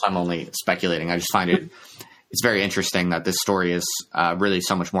 Of course, I'm only speculating. I just find it's very interesting that this story is really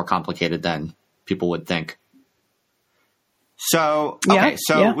so much more complicated than people would think. So, okay,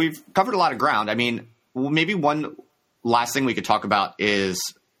 we've covered a lot of ground. I mean, maybe one last thing we could talk about is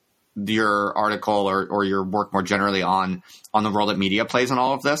your article or your work more generally on the role that media plays in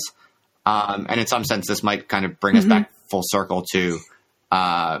all of this. And in some sense, this might kind of bring us back full circle to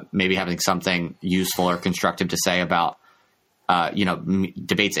maybe having something useful or constructive to say about,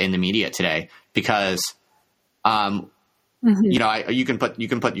 debates in the media today, because, you can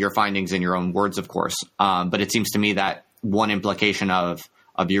put your findings in your own words, of course. But it seems to me that one implication of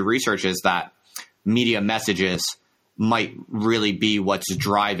your research is that media messages might really be what's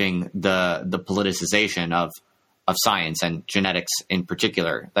driving the politicization of science and genetics in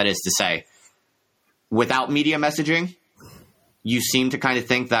particular. That is to say, without media messaging, you seem to kind of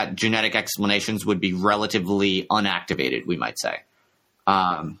think that genetic explanations would be relatively unactivated, we might say.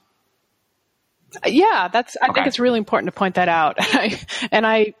 Yeah, I think it's really important to point that out. And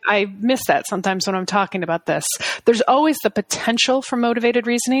I miss that sometimes when I'm talking about this. There's always the potential for motivated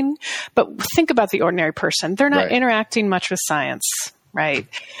reasoning, but think about the ordinary person. They're not interacting much with science, right?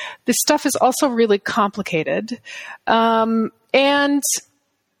 This stuff is also really complicated. And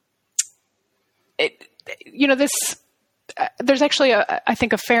there's actually I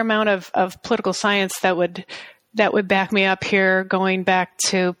think a fair amount of political science that would back me up here, going back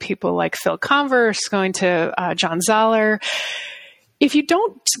to people like Phil Converse, going to John Zoller. If you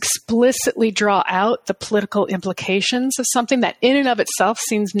don't explicitly draw out the political implications of something that in and of itself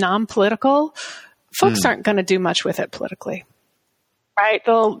seems non-political, folks aren't going to do much with it politically. Right?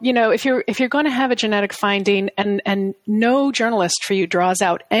 They'll, if you're going to have a genetic finding and no journalist for you draws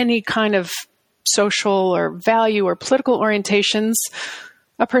out any kind of social or value or political orientations,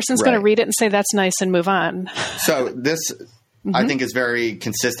 a person's going to read it and say, that's nice, and move on. So this, I think, is very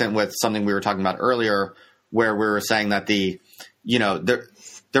consistent with something we were talking about earlier, where we were saying that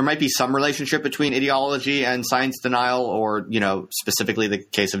there might be some relationship between ideology and science denial, or, specifically the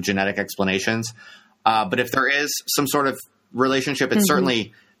case of genetic explanations. But if there is some sort of relationship, it's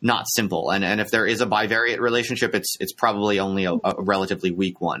certainly not simple. And if there is a bivariate relationship, it's probably only a relatively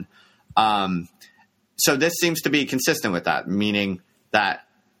weak one. So this seems to be consistent with that, meaning that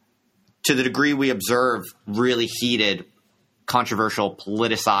to the degree we observe really heated, controversial,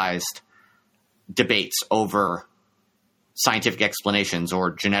 politicized debates over scientific explanations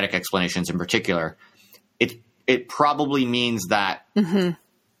or genetic explanations in particular, it probably means that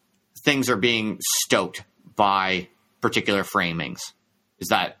things are being stoked by particular framings.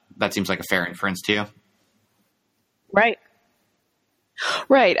 That seems like a fair inference to you? Right.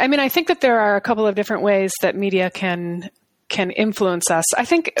 Right. I mean, I think that there are a couple of different ways that media can influence us. I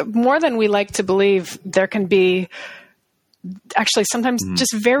think more than we like to believe, there can be actually sometimes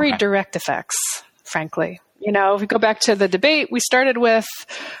just very direct effects, frankly. If we go back to the debate we started with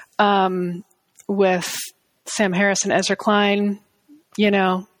Sam Harris and Ezra Klein,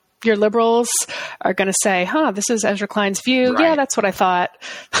 your liberals are going to say, this is Ezra Klein's view. Right. Yeah, that's what I thought.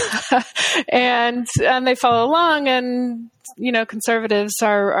 and they follow along, and, conservatives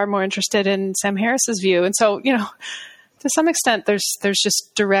are more interested in Sam Harris's view. And so, to some extent, there's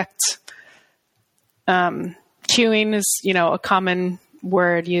just direct cueing is, a common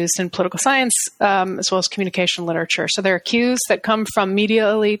word used in political science, as well as communication literature. So there are cues that come from media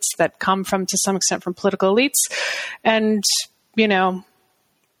elites, that come from, to some extent, from political elites. And, a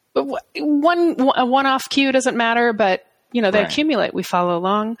one-off cue doesn't matter, but, they accumulate. We follow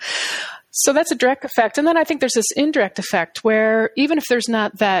along. So that's a direct effect. And then I think there's this indirect effect where even if there's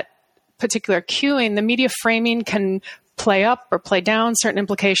not that particular cueing, the media framing can play up or play down certain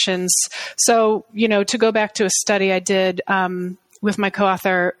implications. So, to go back to a study I did with my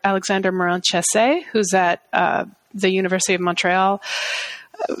co-author, Alexander Morin-Chessé, who's at the University of Montreal.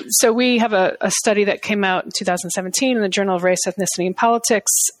 So we have a study that came out in 2017 in the Journal of Race, Ethnicity, and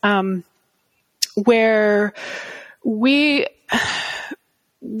Politics, where we,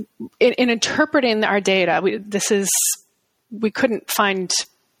 in interpreting our data, we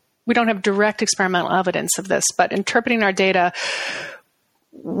don't have direct experimental evidence of this, but interpreting our data,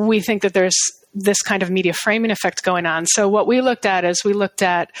 we think that there's this kind of media framing effect going on. So what we looked at is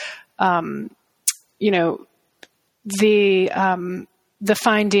the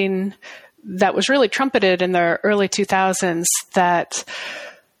finding that was really trumpeted in the early 2000s that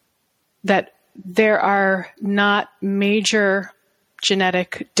there are not major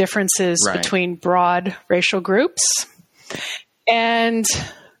genetic differences between broad racial groups. And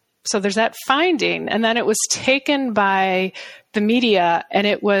so there's that finding. And then it was taken by the media and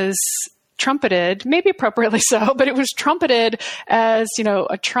it was trumpeted, maybe appropriately so, but it was trumpeted as,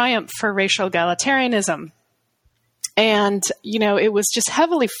 a triumph for racial egalitarianism. And, it was just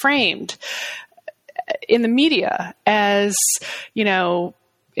heavily framed in the media as,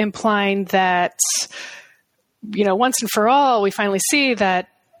 implying that, once and for all, we finally see that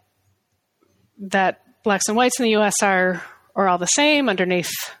blacks and whites in the U.S. are all the same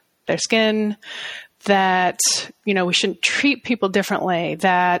underneath their skin, that, we shouldn't treat people differently,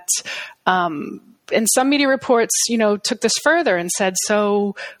 that, and some media reports, took this further and said,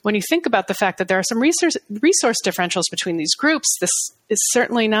 so when you think about the fact that there are some resource differentials between these groups, this is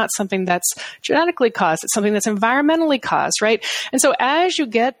certainly not something that's genetically caused. It's something that's environmentally caused, right? And so as you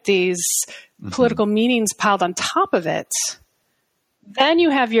get these political meanings piled on top of it, then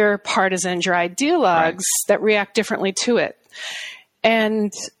you have your partisans, your ideologues that react differently to it.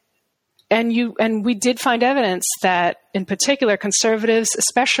 And we did find evidence that, in particular, conservatives,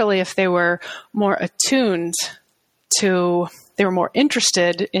 especially if they were more attuned to, they were more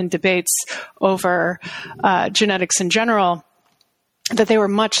interested in debates over genetics in general, that they were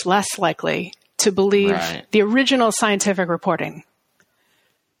much less likely to believe the original scientific reporting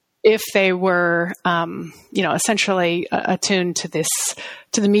if they were, essentially attuned to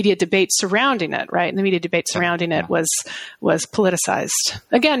the media debate surrounding it, right? And the media debate surrounding it was politicized.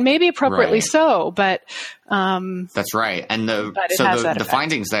 Again, maybe appropriately so, but that's right. And the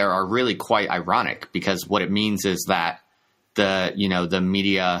findings there are really quite ironic because what it means is that the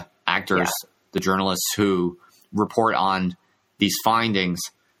media actors, the journalists who report on these findings,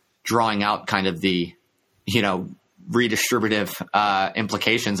 drawing out kind of the, redistributive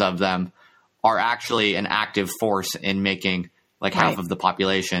implications of them, are actually an active force in making half of the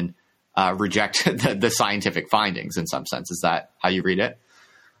population reject the scientific findings in some sense. Is that how you read it?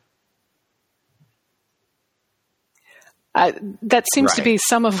 That seems to be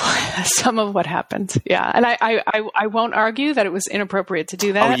some of what happened. Yeah. And I won't argue that it was inappropriate to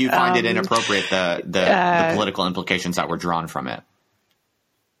do that. Oh, you find it inappropriate, the political implications that were drawn from it.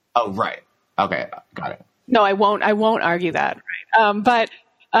 Oh, right. Okay. Got it. No, I won't argue that. Right. But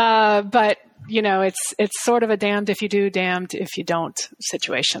it's sort of a damned if you do, damned if you don't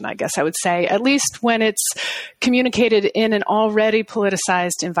situation, I guess I would say, at least when it's communicated in an already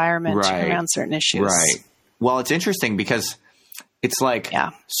politicized environment around certain issues. Right. Well, it's interesting because it's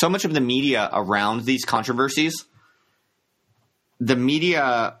so much of the media around these controversies,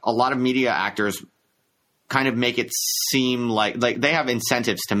 a lot of media actors kind of make it seem like they have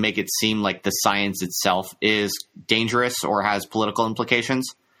incentives to make it seem like the science itself is dangerous or has political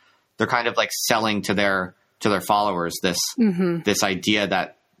implications. They're kind of selling to their followers this idea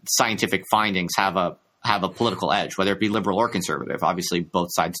that scientific findings have a political edge, whether it be liberal or conservative. Obviously, both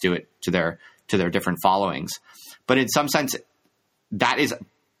sides do it to their different followings. But in some sense, that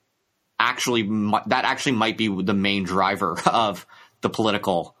actually might be the main driver of the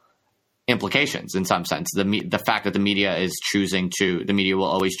political implications in some sense. The fact that the media will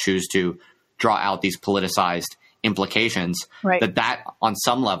always choose to draw out these politicized implications, that on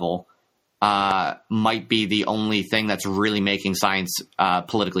some level might be the only thing that's really making science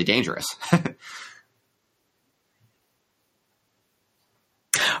politically dangerous.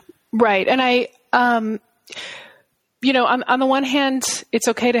 Right. And on the one hand, it's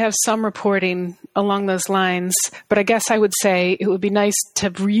okay to have some reporting along those lines, but I guess I would say it would be nice to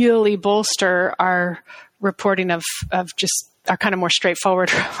really bolster our reporting of just our kind of more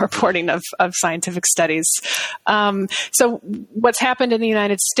straightforward reporting of scientific studies. So what's happened in the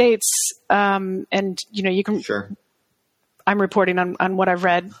United States, and you can, I'm reporting on what I've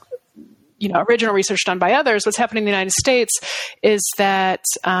read, original research done by others. What's happening in the United States is that,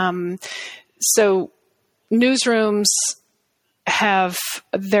 so newsrooms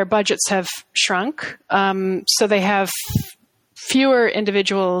their budgets have shrunk. So they have fewer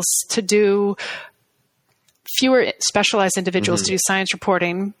specialized individuals to do science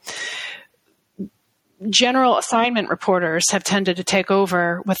reporting. General assignment reporters have tended to take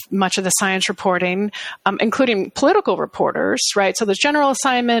over with much of the science reporting, including political reporters, right? So there's general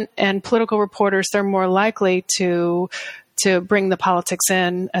assignment and political reporters. They're more likely to bring the politics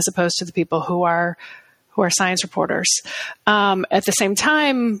in as opposed to the people who are science reporters. At the same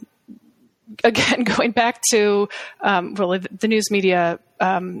time, again, going back to really the news media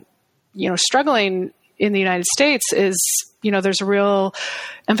struggling in the United States is, there's a real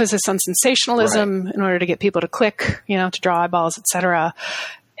emphasis on sensationalism in order to get people to click, to draw eyeballs, et cetera.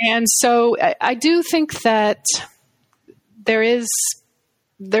 And so I do think that there is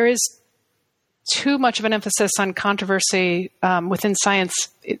too much of an emphasis on controversy within science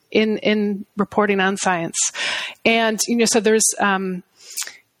in reporting on science. And, so there's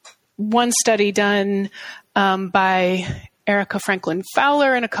one study done by Erica Franklin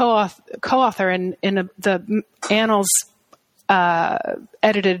Fowler and a co-author in the Annals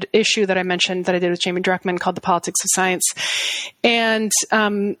edited issue that I mentioned that I did with Jamie Druckman called The Politics of Science. And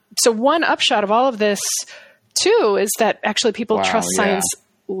so one upshot of all of this, too, is that actually people trust science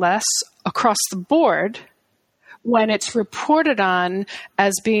less across the board when it's reported on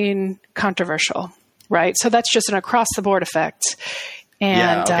as being controversial, right? So that's just an across-the-board effect.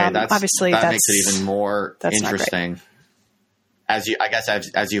 And obviously that makes it even more interesting. As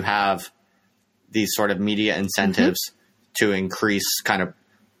you have these sort of media incentives to increase kind of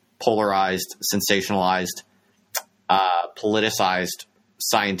polarized, sensationalized, politicized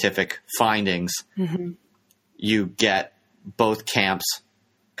scientific findings, you get both camps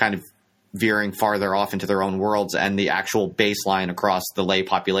kind of veering farther off into their own worlds, and the actual baseline across the lay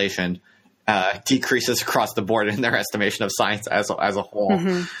population decreases across the board in their estimation of science as a whole.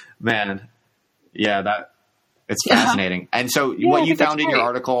 Man, it's fascinating. And so what you found in your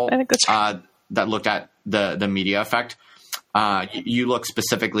article that looked at the media effect, you look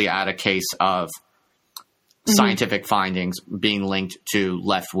specifically at a case of scientific findings being linked to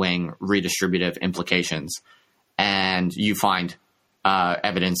left-wing redistributive implications. And you find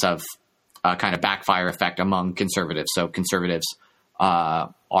evidence of a kind of backfire effect among conservatives. So conservatives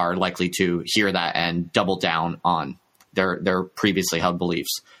are likely to hear that and double down on their previously held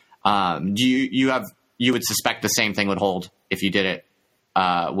beliefs. You would suspect the same thing would hold if you did it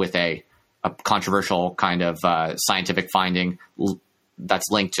with a controversial kind of scientific finding that's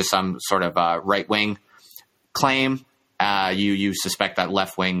linked to some sort of right-wing claim. You suspect that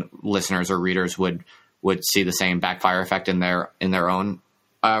left-wing listeners or readers would see the same backfire effect in their own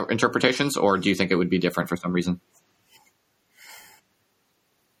interpretations, or do you think it would be different for some reason?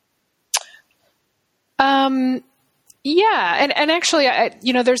 And actually,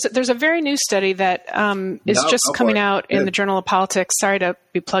 there's a very new study that is just coming out in the Journal of Politics. Sorry to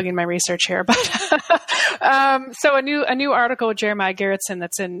be plugging my research here, but so a new article with Jeremiah Gerritsen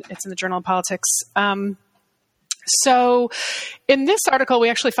it's in the Journal of Politics. So in this article, we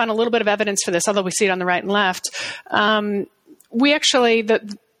actually found a little bit of evidence for this, although we see it on the right and left.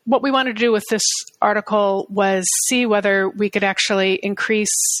 What we wanted to do with this article was see whether we could actually increase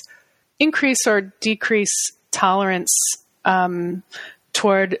or decrease tolerance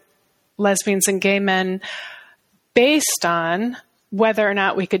toward lesbians and gay men based on whether or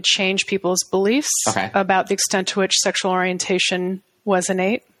not we could change people's beliefs about the extent to which sexual orientation was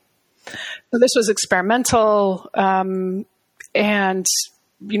innate. So this was experimental, and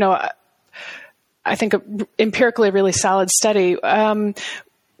I think empirically a really solid study.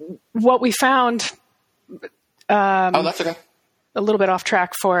 What we found, that's okay. A little bit off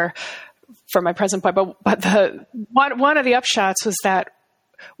track for my present point, but the one of the upshots was that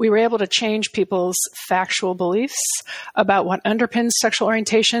we were able to change people's factual beliefs about what underpins sexual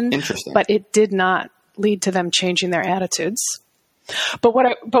orientation. Interesting. But it did not lead to them changing their attitudes. But what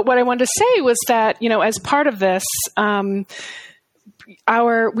I wanted to say was that, as part of this, we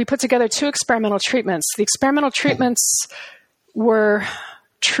put together 2 experimental treatments. The experimental treatments were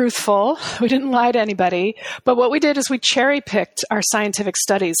truthful. We didn't lie to anybody. But what we did is we cherry-picked our scientific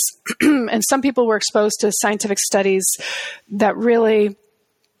studies. And some people were exposed to scientific studies that really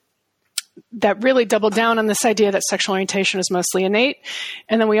doubled down on this idea that sexual orientation is mostly innate.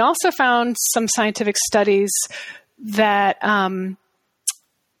 And then we also found some scientific studies that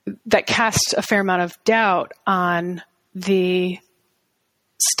cast a fair amount of doubt on the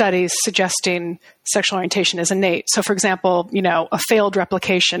studies suggesting sexual orientation is innate. So, for example, a failed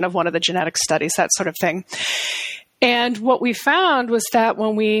replication of one of the genetic studies, that sort of thing. And what we found was that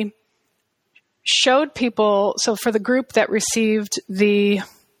when we showed people, so for the group that received the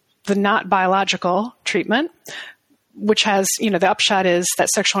not biological treatment, which has, the upshot is that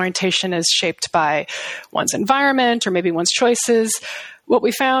sexual orientation is shaped by one's environment or maybe one's choices. What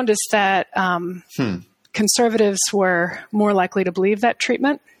we found is that conservatives were more likely to believe that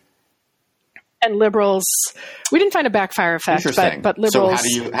treatment. And liberals, we didn't find a backfire effect, but liberals.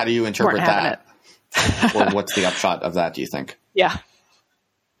 So how do you interpret that? Or what's the upshot of that, do you think? Yeah.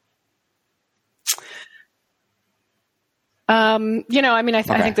 I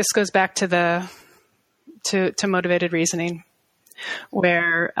think this goes back to to motivated reasoning.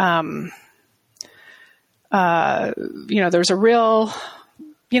 where, there's a real,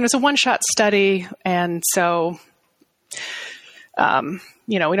 it's a one-shot study. And so, we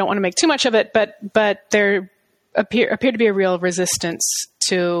don't want to make too much of it, but there appeared to be a real resistance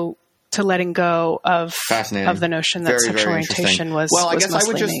to letting go of the notion that sexual orientation was. Well, I guess I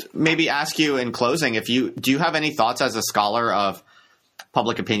would just innate. maybe ask you in closing, do you have any thoughts as a scholar of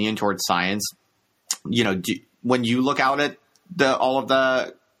public opinion towards science? When you look out at all of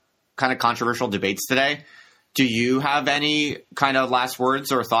the kind of controversial debates today, do you have any kind of last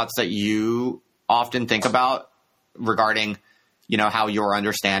words or thoughts that you often think about regarding, how your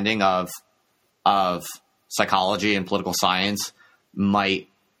understanding of psychology and political science might,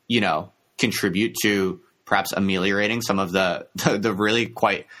 contribute to perhaps ameliorating some of the really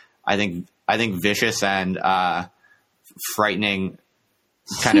quite, I think vicious and frightening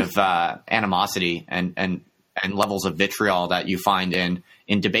kind of animosity and levels of vitriol that you find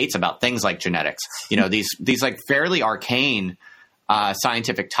in debates about things like genetics. These like fairly arcane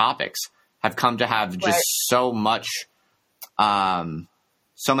scientific topics have come to have just so much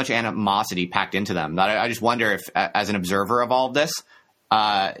animosity packed into them that I just wonder if, as an observer of all of this,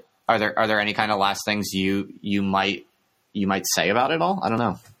 are there any kind of last things you might say about it all? I don't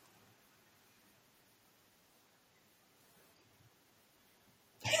know.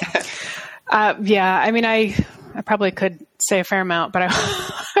 Yeah, I mean, I probably could say a fair amount, but I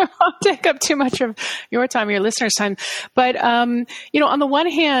won't take up too much of your time, your listeners' time. But, on the one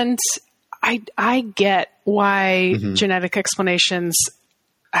hand, I get why genetic explanations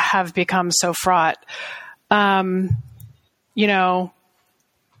have become so fraught.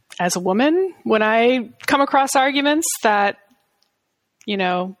 As a woman, when I come across arguments that,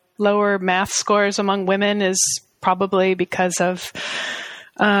 lower math scores among women is probably because of,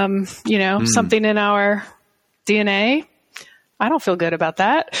 something in our DNA, I don't feel good about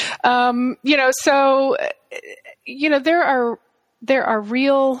that. So, there are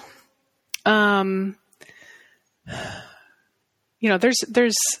real, there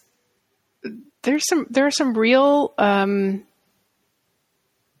are some real,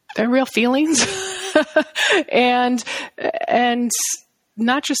 there are real feelings and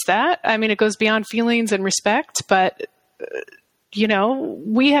not just that. I mean, it goes beyond feelings and respect, but,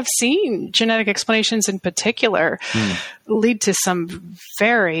 we have seen genetic explanations in particular lead to some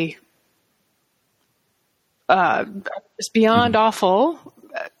very, just beyond awful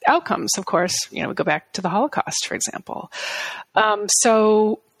outcomes. Of course, we go back to the Holocaust, for example.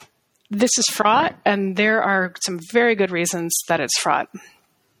 So this is fraught, and there are some very good reasons that it's fraught.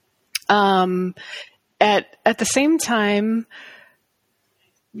 At the same time,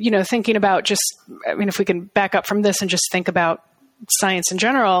 thinking about if we can back up from this and just think about science in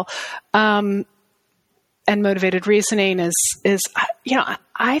general, and motivated reasoning is,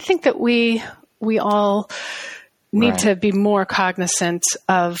 I think that we all need to be more cognizant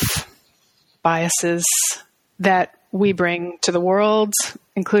of biases that we bring to the world,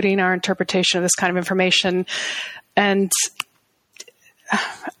 including our interpretation of this kind of information. And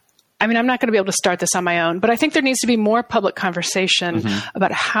I'm not going to be able to start this on my own, but I think there needs to be more public conversation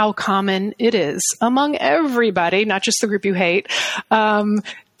about how common it is among everybody, not just the group you hate,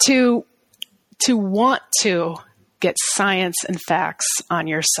 to want to get science and facts on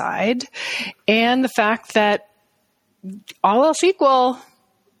your side. And the fact that all else equal,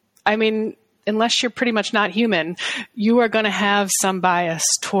 unless you're pretty much not human, you are going to have some bias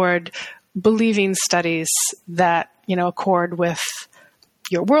toward believing studies that, accord with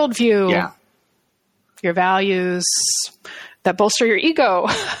your worldview, your values, that bolster your ego.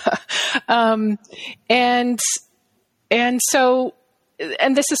 And so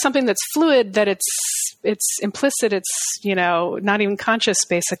this is something that's fluid, that it's implicit, it's, not even conscious,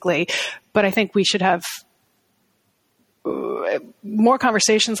 basically. But I think we should have more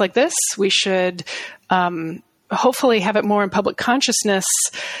conversations like this. We should hopefully have it more in public consciousness.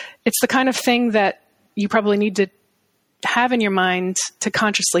 It's the kind of thing that you probably need to have in your mind to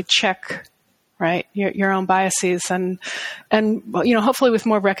consciously check, right, your own biases, and hopefully with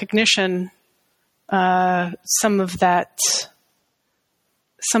more recognition, some of that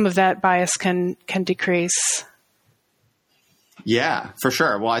bias can decrease. Yeah, for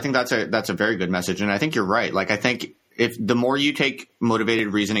sure. Well, I think that's a very good message, and I think you're right. Like, I think if the more you take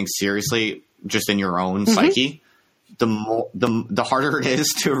motivated reasoning seriously, just in your own psyche, the harder it is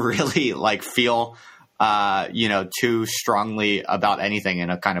to really feel too strongly about anything in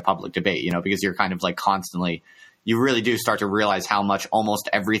a kind of public debate, because you're kind of constantly, you really do start to realize how much almost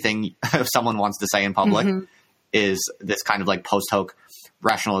everything someone wants to say in public is this kind of post hoc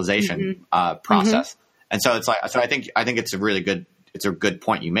rationalization process. And so it's so I think it's a really good it's a good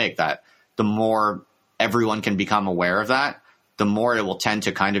point you make that the more everyone can become aware of that, the more it will tend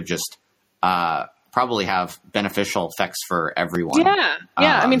to kind of just probably have beneficial effects for everyone. Yeah.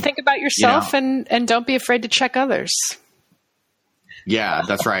 I mean, think about yourself and don't be afraid to check others. Yeah,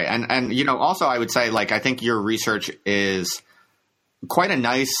 that's right. And also I would say, like, I think your research is quite a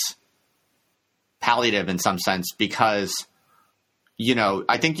nice palliative in some sense because,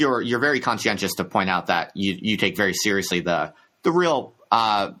 I think you're very conscientious to point out that you take very seriously the real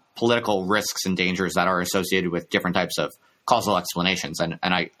political risks and dangers that are associated with different types of causal explanations. And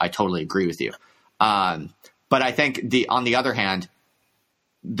I totally agree with you. But I think on the other hand,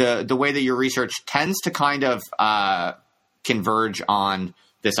 the way that your research tends to kind of converge on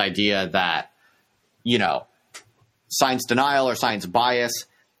this idea that, science denial or science bias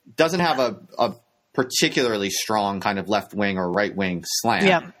doesn't have a particularly strong kind of left wing or right wing slant.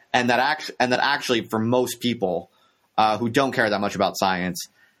 Yeah. And that actually for most people who don't care that much about science,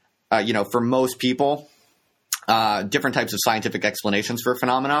 for most people, different types of scientific explanations for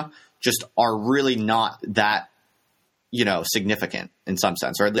phenomena just are really not that, significant in some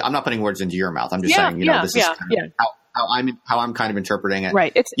sense. Or I'm not putting words into your mouth. I'm just saying, this is kind of how I'm kind of interpreting it.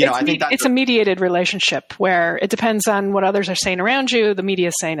 Right. It's a mediated relationship where it depends on what others are saying around you, the media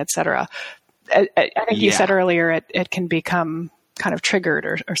is saying, et cetera. I think you said earlier it can become kind of triggered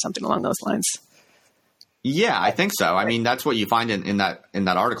or something along those lines. Yeah, I think so. I mean, that's what you find in that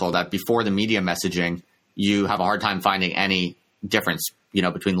article, that before the media messaging, you have a hard time finding any difference,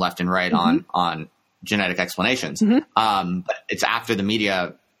 between left and right on genetic explanations. But it's after the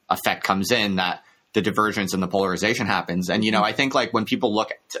media effect comes in that the divergence and the polarization happens. And, I think like when people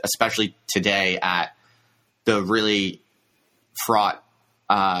look, especially today, at the really fraught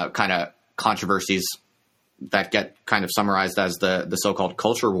kind of controversies that get kind of summarized as the so-called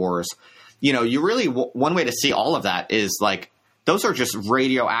culture wars, you really, one way to see all of that is like, those are just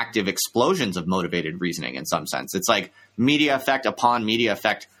radioactive explosions of motivated reasoning in some sense. It's like media effect upon media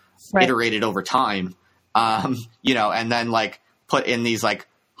effect iterated over time, and then like put in these like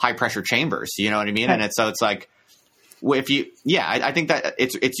high pressure chambers, you know what I mean? Right. And it's like, I think that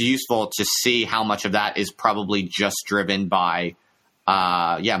it's useful to see how much of that is probably just driven by,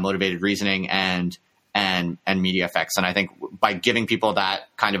 motivated reasoning and media effects. And I think by giving people that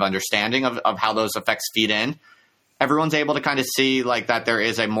kind of understanding of how those effects feed in, everyone's able to kind of see like that there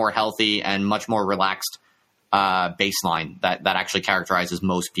is a more healthy and much more relaxed baseline that actually characterizes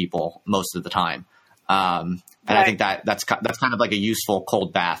most people most of the time. And I think that's kind of like a useful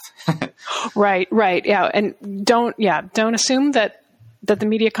cold bath. Right. Yeah. And don't assume that the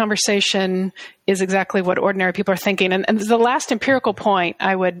media conversation is exactly what ordinary people are thinking. And the last empirical point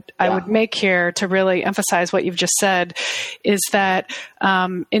I would make here to really emphasize what you've just said is that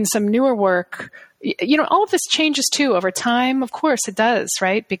in some newer work, all of this changes too over time. Of course it does,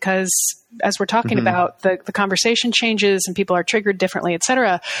 right? Because as we're talking about, the conversation changes and people are triggered differently, et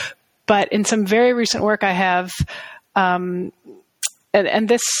cetera. But in some very recent work I have, and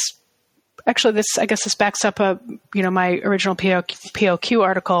this backs up my original POQ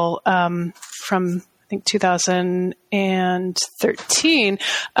article from I think 2013.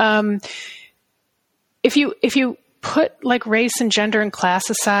 If you put like race and gender and class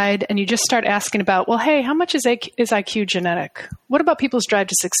aside and you just start asking about, well, hey, how much is IQ genetic? What about people's drive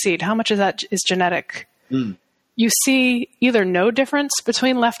to succeed? How much of that is genetic? You see either no difference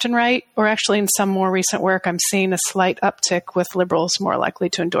between left and right, or actually in some more recent work, I'm seeing a slight uptick with liberals more likely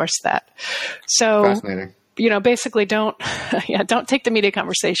to endorse that. So, fascinating. Basically don't take the media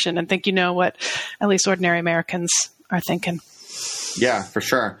conversation and think what at least ordinary Americans are thinking. Yeah, for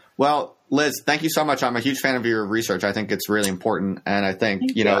sure. Well, Liz, thank you so much. I'm a huge fan of your research. I think it's really important. And I think,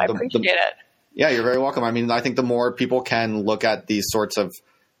 I appreciate it. Yeah, you're very welcome. I mean, I think the more people can look at these sorts of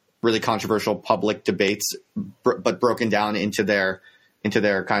really controversial public debates, but broken down into their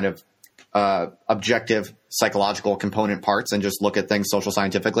kind of objective psychological component parts and just look at things social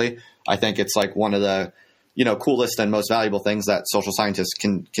scientifically, I think it's like one of the coolest and most valuable things that social scientists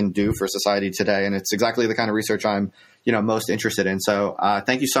can do for society today. And it's exactly the kind of research I'm most interested in. So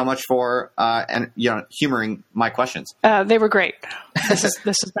thank you so much for humoring my questions. They were great. This has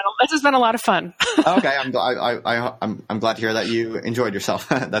been a lot of fun. Okay, I'm glad to hear that you enjoyed yourself.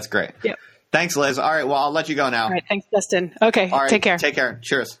 That's great. Yeah. Thanks, Liz. All right, well, I'll let you go now. All right, thanks, Dustin. Okay, all right, take care. Take care.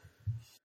 Cheers.